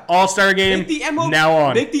 Yeah. All-Star game Make the now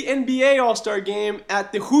on. Make the NBA All-Star game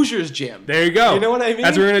at the Hoosiers gym. There you go. You know what I mean?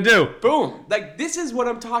 That's what we're going to do. Boom. Like, this is what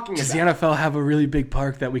I'm talking Does about. the NFL have a really big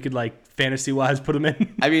park that we could, like, fantasy-wise put them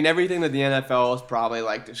in? I mean, everything that the NFL is probably,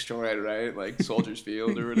 like, destroyed, right? Like, Soldiers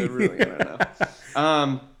Field or whatever. Like, I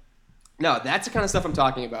don't know. No, that's the kind of stuff I'm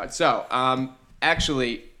talking about. So,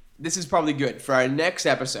 actually, this is probably good. For our next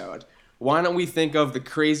episode, why don't we think of the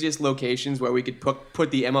craziest locations where we could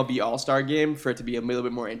put the MLB All-Star game for it to be a little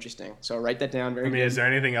bit more interesting. So write that down. Very I mean, good. is there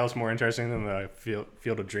anything else more interesting than the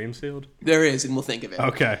Field of Dreams field? There is, and we'll think of it.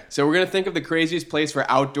 Okay. So we're gonna think of the craziest place for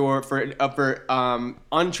outdoor for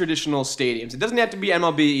untraditional stadiums. It doesn't have to be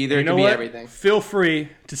MLB either. You It know can be what? everything. Feel free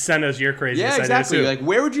to send us your craziest Yeah, exactly. ideas, too. Like,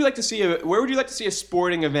 where would you like to see a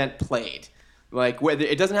sporting event played? Like, whether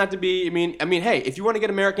it doesn't have to be. I mean, hey, if you want to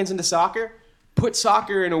get Americans into soccer, put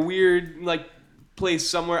soccer in a weird like place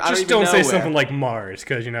somewhere. I Just don't don't even know say where. something like Mars,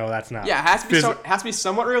 because that's not. Yeah, it has to be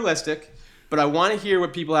somewhat realistic. But I want to hear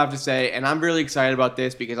what people have to say, and I'm really excited about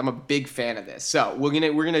this because I'm a big fan of this. So we're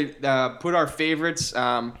gonna put our favorites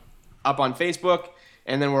up on Facebook,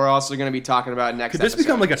 and then we're also gonna be talking about next. Could this episode.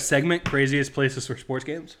 become like a segment? Craziest places for sports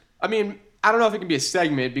games. I mean, I don't know if it can be a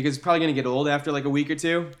segment because it's probably gonna get old after like a week or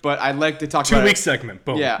two. But I'd like to talk about 2 week segment.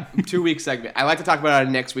 Boom. Yeah, 2 week segment. I like to talk about it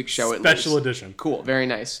on next week's show. Special at least. edition. Cool, very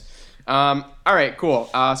nice. All right, cool.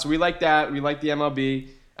 So we like that. We like the MLB.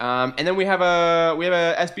 And then we have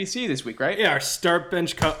a SBC this week, right? Yeah, our start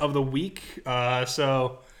bench cut of the week.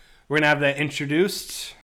 So we're gonna have that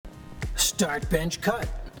introduced. Start bench cut.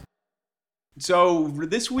 So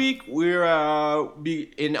this week we're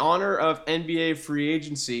in honor of NBA free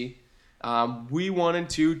agency. We wanted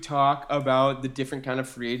to talk about the different kind of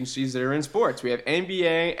free agencies that are in sports. We have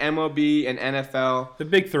NBA, MLB, and NFL. The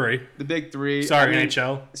big three. The big three. Sorry,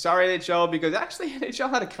 NHL. Sorry, NHL, because actually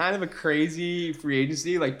NHL had a kind of a crazy free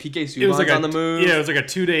agency. Like PK It was Subban's like on the move. Yeah, it was like a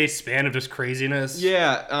 2-day span of just craziness.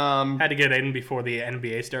 Yeah. Had to get in before the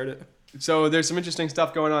NBA started. So there's some interesting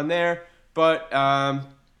stuff going on there, but There's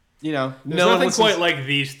no one nothing listens- quite like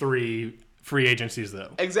these three free agencies,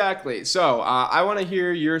 though. Exactly. So I want to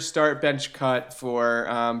hear your start bench cut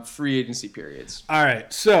for free agency periods. All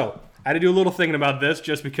right, so I had to do a little thinking about this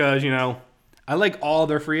just because, I like all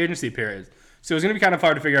their free agency periods. So it's going to be kind of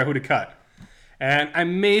hard to figure out who to cut. And I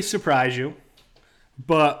may surprise you,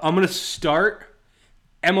 but I'm going to start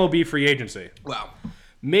MLB free agency. Wow.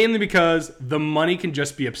 Mainly because the money can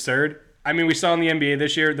just be absurd. I mean, we saw in the NBA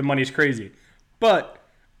this year, the money's crazy. But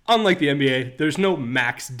unlike the NBA, there's no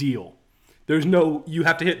max deal. There's no, you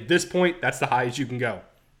have to hit this point, that's the highest you can go.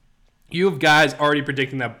 You have guys already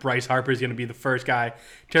predicting that Bryce Harper is going to be the first guy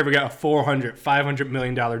to ever get a $400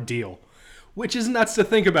 million deal, which is nuts to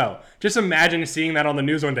think about. Just imagine seeing that on the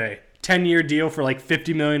news one day. 10-year deal for like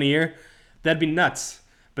 $50 million a year. That'd be nuts.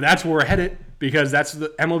 But that's where we're headed because that's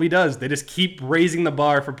what the MLB does. They just keep raising the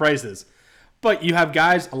bar for prices. But you have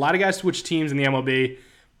guys, a lot of guys switch teams in the MLB,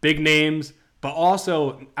 big names, but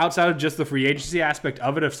also outside of just the free agency aspect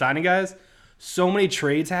of it, of signing guys, so many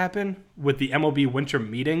trades happen with the MLB winter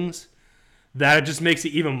meetings that it just makes it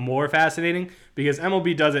even more fascinating because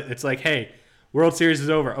MLB does it. It's like, hey, World Series is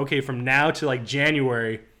over. Okay, from now to like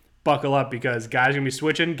January, buckle up because guys are going to be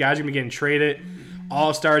switching. Guys are going to be getting traded.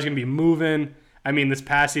 All-stars are going to be moving. I mean, this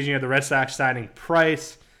past season, you had the Red Sox signing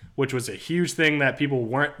Price, which was a huge thing that people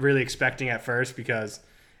weren't really expecting at first because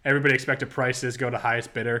everybody expected Price to go to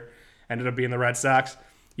highest bidder. Ended up being the Red Sox.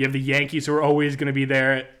 You have the Yankees who are always going to be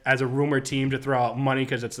there as a rumored team to throw out money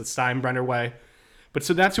because it's the Steinbrenner way. But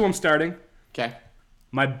so that's who I'm starting. Okay.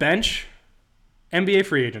 My bench, NBA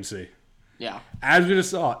free agency. Yeah. As we just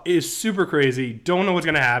saw, is super crazy. Don't know what's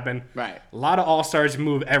going to happen. Right. A lot of all-stars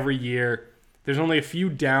move every year. There's only a few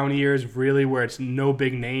down years, really, where it's no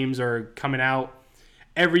big names are coming out.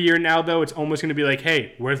 Every year now, though, it's almost going to be like,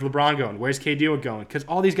 hey, where's LeBron going? Where's KD going? Because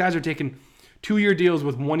all these guys are taking 2-year deals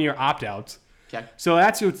with 1-year opt-outs. Okay. So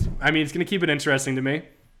that's what's, it's going to keep it interesting to me.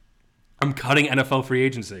 I'm cutting NFL free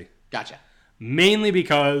agency. Gotcha. Mainly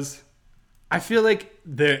because I feel like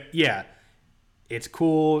it's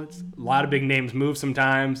cool. It's a lot of big names move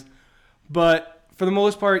sometimes. But for the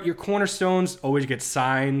most part, your cornerstones always get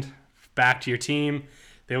signed back to your team.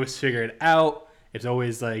 They always figure it out. It's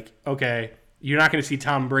always like, okay, you're not going to see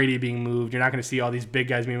Tom Brady being moved. You're not going to see all these big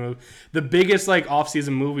guys being moved. The biggest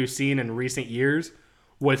offseason move we've seen in recent years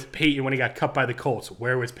was Peyton when he got cut by the Colts.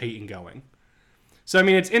 Where was Peyton going? So,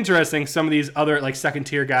 it's interesting, some of these other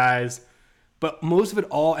second-tier guys, but most of it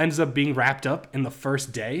all ends up being wrapped up in the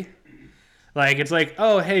first day. It's like,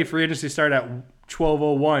 oh, hey, free agency started at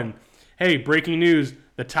 12:01. Hey, breaking news,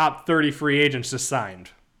 the top 30 free agents just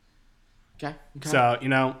signed. Okay. So,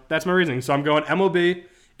 that's my reasoning. So I'm going MLB,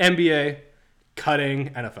 NBA, cutting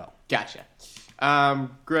NFL. Gotcha.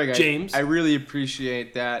 Greg, James? I really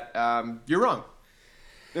appreciate that. You're wrong.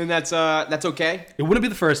 And that's okay. It wouldn't be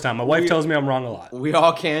the first time. My wife tells me I'm wrong a lot. We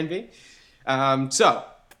all can be. So,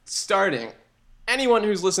 starting, anyone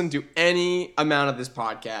who's listened to any amount of this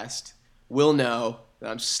podcast will know that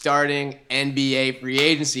I'm starting NBA free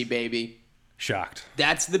agency, baby. Shocked.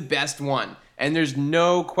 That's the best one. And there's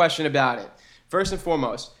no question about it. First and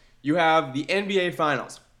foremost, you have the NBA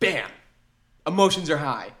Finals. Bam! Emotions are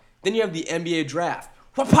high. Then you have the NBA Draft.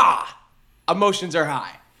 Whoop-ha! Emotions are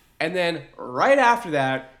high. And then right after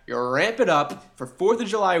that, you ramp it up for 4th of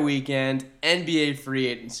July weekend, NBA free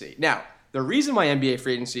agency. Now, the reason why NBA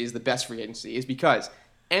free agency is the best free agency is because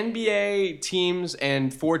NBA teams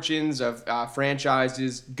and fortunes of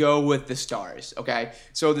franchises go with the stars, okay?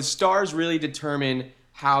 So the stars really determine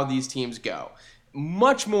how these teams go.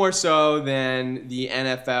 Much more so than the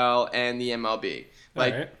NFL and the MLB.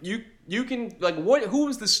 Right. You can, who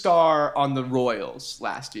was the star on the Royals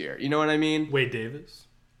last year? You know what I mean? Wade Davis.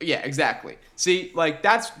 Yeah, exactly. See,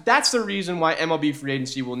 that's the reason why MLB free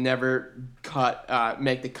agency will never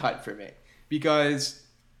make the cut for me. Because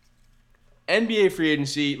NBA free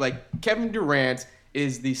agency, Kevin Durant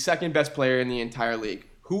is the second best player in the entire league.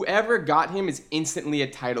 Whoever got him is instantly a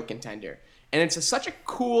title contender. And it's such a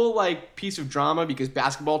cool piece of drama because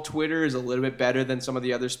basketball Twitter is a little bit better than some of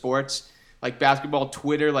the other sports. Basketball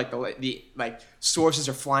Twitter, the sources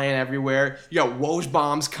are flying everywhere. You got Woj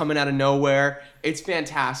bombs coming out of nowhere. It's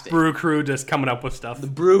fantastic. Brew Crew just coming up with stuff. The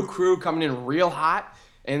Brew Crew coming in real hot.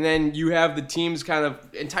 And then you have the teams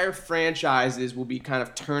entire franchises will be kind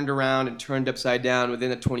of turned around and turned upside down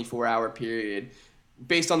within a 24-hour period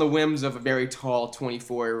based on the whims of a very tall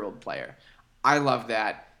 24-year-old player. I love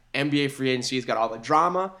that. NBA free agency has got all the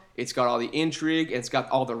drama, it's got all the intrigue, and it's got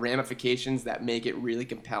all the ramifications that make it really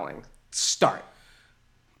compelling. Start.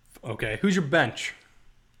 Okay, who's your bench?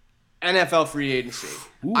 NFL free agency.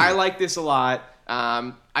 Ooh. I like this a lot.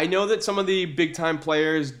 I know that some of the big-time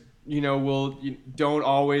players, don't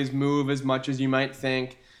always move as much as you might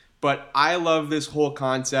think, But I love this whole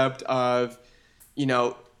concept of, you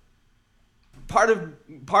know, part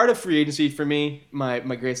of free agency for me, my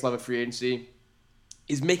greatest love of free agency,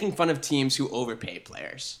 is making fun of teams who overpay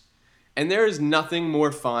players. And there is nothing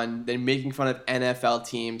more fun than making fun of NFL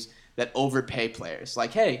teams that overpay players.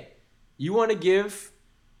 Like, hey, you want to give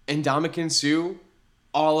Ndamukong Suh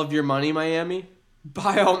all of your money, Miami?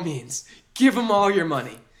 By all means, give him all your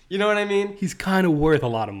money. You know what I mean? He's kind of worth a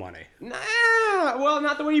lot of money. Nah, well,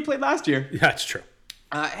 not the way he played last year. Yeah, that's true.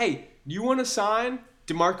 Hey, you want to sign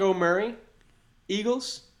DeMarco Murray,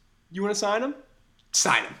 Eagles? You want to sign him?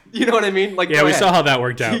 Sign him. You know what I mean? Like, Yeah, go we ahead. saw how that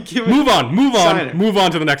worked out. Give Move it- on Sign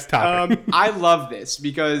it. to the next topic. I love this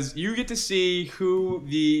because you get to see who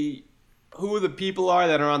the people are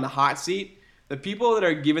that are on the hot seat. The people that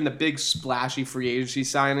are given the big splashy free agency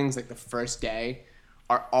signings like the first day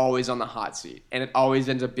are always on the hot seat, and it always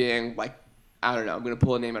ends up being like, I don't know, I'm gonna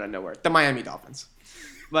pull a name out of nowhere, the Miami Dolphins.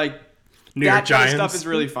 Like New York that kind of Giants. stuff is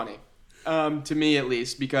really funny, to me at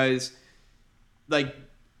least, because like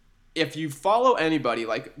if you follow anybody,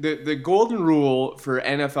 like the golden rule for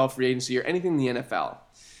NFL free agency or anything in the NFL,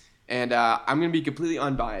 and I'm going to be completely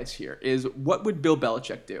unbiased here, is what would Bill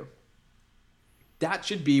Belichick do? That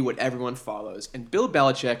should be what everyone follows. And Bill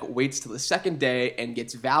Belichick waits till the second day and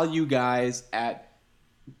gets value guys at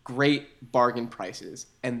great bargain prices.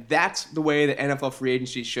 And that's the way the NFL free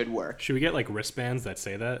agency should work. Should we get like wristbands that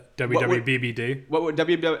say that? What would- WWBBD? What would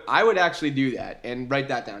WW? I would actually do that and write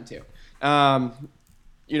that down too.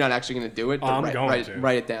 You're not actually going to do it, but I'm write, going write, to.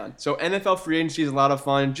 write it down. So NFL free agency is a lot of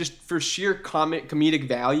fun, just for sheer comedic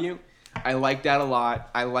value. I like that a lot.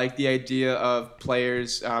 I like the idea of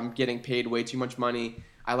players getting paid way too much money.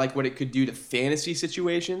 I like what it could do to fantasy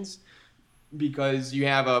situations, because you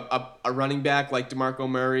have a running back like DeMarco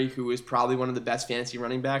Murray, who is probably one of the best fantasy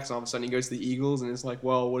running backs, and all of a sudden he goes to the Eagles, and it's like,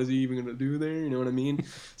 well, what is he even going to do there? You know what I mean?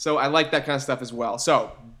 So I like that kind of stuff as well.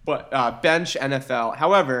 So, but bench NFL.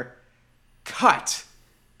 However, cut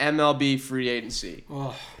MLB free agency.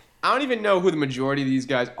 I don't even know who the majority of these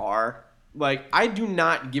guys are. Like, I do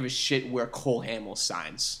not give a shit where Cole Hamels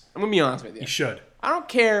signs. I'm going to be honest with you. You should. I don't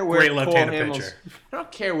care where Great Cole left-handed Hamels. pitcher. I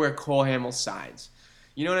don't care where Cole Hamels signs.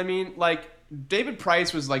 You know what I mean? Like, David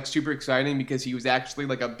Price was like super exciting because he was actually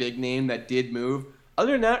like a big name that did move.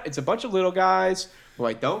 Other than that, it's a bunch of little guys who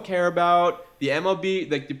I don't care about. The MLB,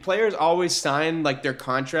 like the players always sign like their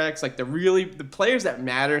contracts. Like the players that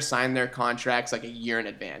matter sign their contracts like a year in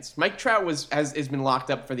advance. Mike Trout has been locked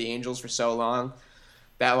up for the Angels for so long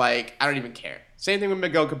that like I don't even care. Same thing with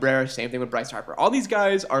Miguel Cabrera, same thing with Bryce Harper. All these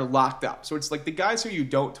guys are locked up. So it's like the guys who you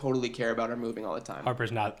don't totally care about are moving all the time.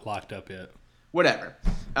 Harper's not locked up yet. Whatever.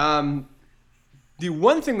 The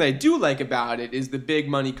one thing that I do like about it is the big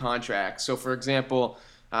money contracts. So for example,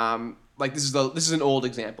 like this is an old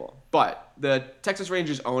example, but the Texas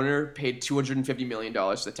Rangers owner paid $250 million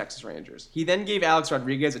to the Texas Rangers. He then gave Alex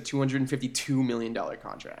Rodriguez a $252 million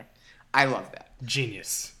contract. I love that.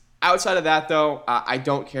 Genius. Outside of that, though, I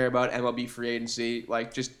don't care about MLB free agency.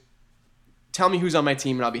 Like, just tell me who's on my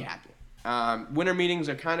team and I'll be happy. Winter meetings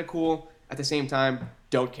are kind of cool. At the same time,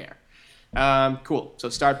 don't care. Cool. So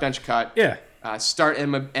start, bench, cut. Yeah. Start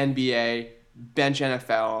NBA, bench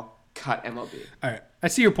NFL, cut MLB. All right. I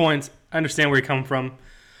see your points. I understand where you're coming from.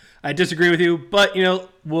 I disagree with you, but, you know,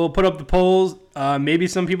 we'll put up the polls. Maybe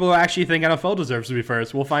some people actually think NFL deserves to be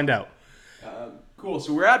first. We'll find out. Cool.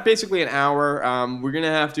 So we're at basically an hour. We're going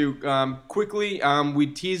to have to quickly, we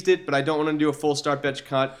teased it, but I don't want to do a full start, bench,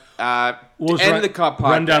 cut. We'll To end the cut podcast.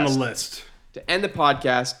 run down the list. To end the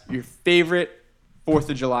podcast, your favorite 4th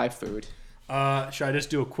of July food. Should I just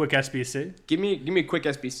do a quick SBC? Give me a quick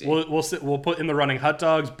SBC. We'll put in the running hot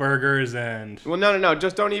dogs, burgers, and Well, no.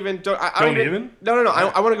 Just don't even. I Don't even? No.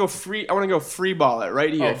 I want to go free. I want to go free ball it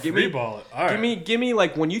right here. free ball it. All right. Give me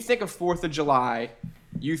like when you think of 4th of July,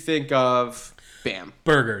 you think of bam.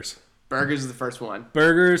 burgers. Burgers is the first one.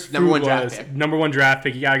 Burgers. Number one food draft was pick. Number one draft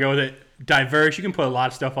pick. You gotta go with it. Diverse. You can put a lot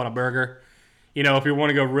of stuff on a burger. You know, if you want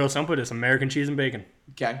to go real simple, just American cheese and bacon.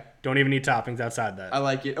 Okay, Don't even need toppings outside that. I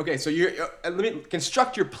like it. Okay, so you're let me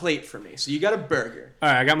construct your plate for me. So you got a burger. All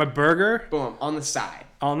right, I got my burger Boom on the side.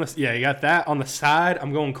 on this. Yeah, you got that on the side.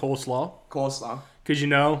 I'm going coleslaw Coleslaw. because you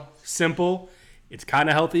know, simple. It's kind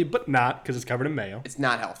of healthy, but not because it's covered in mayo. It's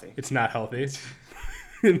not healthy. It's not healthy.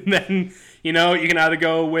 And then you know you can either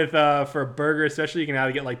go with for a burger, especially you can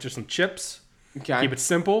either get like just some chips, Okay. keep it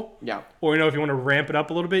simple, Yeah. or you know if you want to ramp it up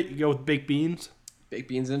a little bit, you go with baked beans. Baked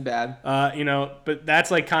beans and bad. You know, but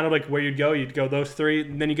that's like kind of like where you'd go. You'd go those three,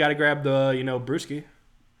 and then you got to grab the brewski.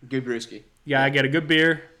 Good brewski. You gotta get a good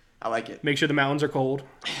beer. I like it. Make sure the mountains are cold.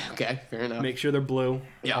 Okay, fair enough. Make sure they're blue.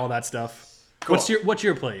 Yeah. All that stuff. Cool. What's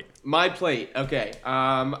your plate? My plate. Okay.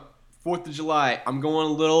 4th of July, I'm going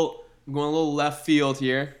a little left field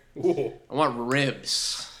here. Ooh. I want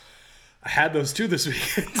ribs. I had those too this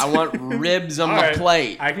weekend. I want ribs on All my right,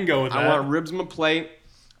 plate. I can go with that. I want ribs on my plate.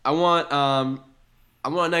 I want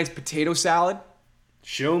a nice potato salad.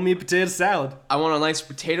 Show me potato salad. I want a nice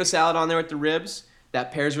potato salad on there with the ribs.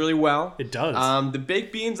 That pairs really well. It does. The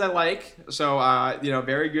baked beans I like. So,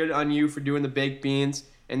 very good on you for doing the baked beans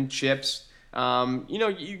and chips. You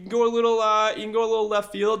can go a little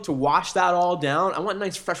left field to wash that all down. I want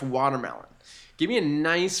nice fresh watermelon. Give me a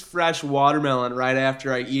nice fresh watermelon right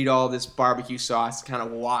after I eat all this barbecue sauce to kind of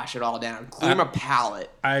wash it all down. Clear my palate.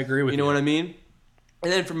 I agree with you. You know what I mean?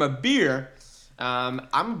 And then from a beer, I'm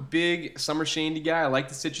a big summer shandy guy. I like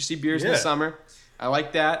the citrusy beers in the summer. I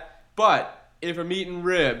like that. But if I'm eating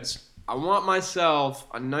ribs, I want myself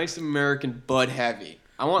a nice American Bud Heavy.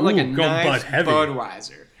 I want like a nice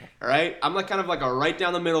Budweiser. All right? I'm like kind of like a right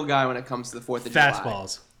down the middle guy when it comes to the 4th of July.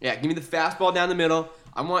 Fastballs. Yeah, give me the fastball down the middle.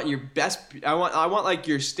 I want your best. I want like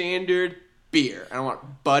your standard beer. I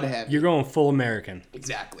want Bud Heavy. You're going full American.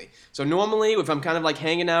 Exactly. So normally, if I'm kind of like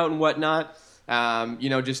hanging out and whatnot,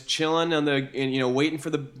 just chilling on waiting for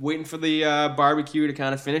the barbecue to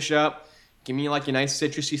kind of finish up, give me like your nice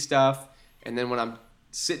citrusy stuff, and then when I'm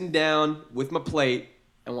sitting down with my plate,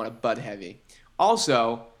 I want a Bud Heavy.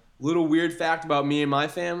 Also, little weird fact about me and my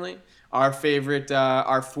family. Our favorite,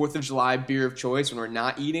 our 4th of July beer of choice when we're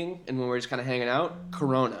not eating and when we're just kind of hanging out,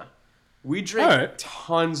 Corona. We drink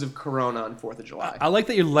tons of Corona on 4th of July. I like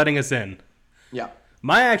that you're letting us in. Yeah.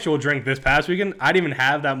 My actual drink this past weekend, I didn't even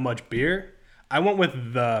have that much beer. I went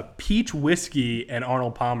with the peach whiskey and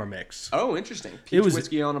Arnold Palmer mix. Oh, interesting. Peach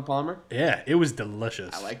whiskey on a Palmer? Yeah, it was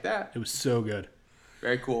delicious. I like that. It was so good.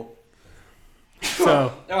 Very cool.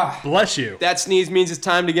 So, bless you. That sneeze means it's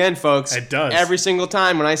time to end, folks. It does. Every single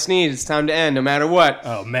time when I sneeze, it's time to end, no matter what.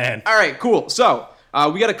 Oh, man. All right, cool. So,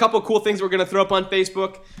 we got a couple cool things we're going to throw up on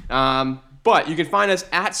Facebook. But you can find us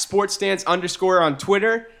at SportsStance_ on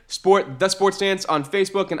Twitter, The Sports Stance on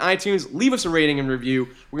Facebook and iTunes. Leave us a rating and review.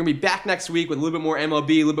 We're going to be back next week with a little bit more MLB,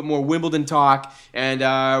 a little bit more Wimbledon talk, and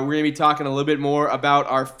we're going to be talking a little bit more about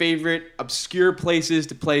our favorite obscure places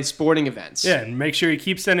to play sporting events. Yeah, and make sure you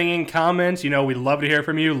keep sending in comments. We'd love to hear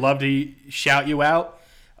from you, love to shout you out.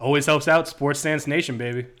 Always helps out. Sports Stance Nation,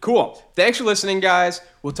 baby. Cool. Thanks for listening, guys.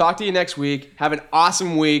 We'll talk to you next week. Have an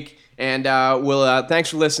awesome week. And thanks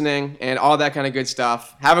for listening and all that kind of good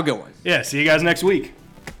stuff. Have a good one. Yeah, see you guys next week.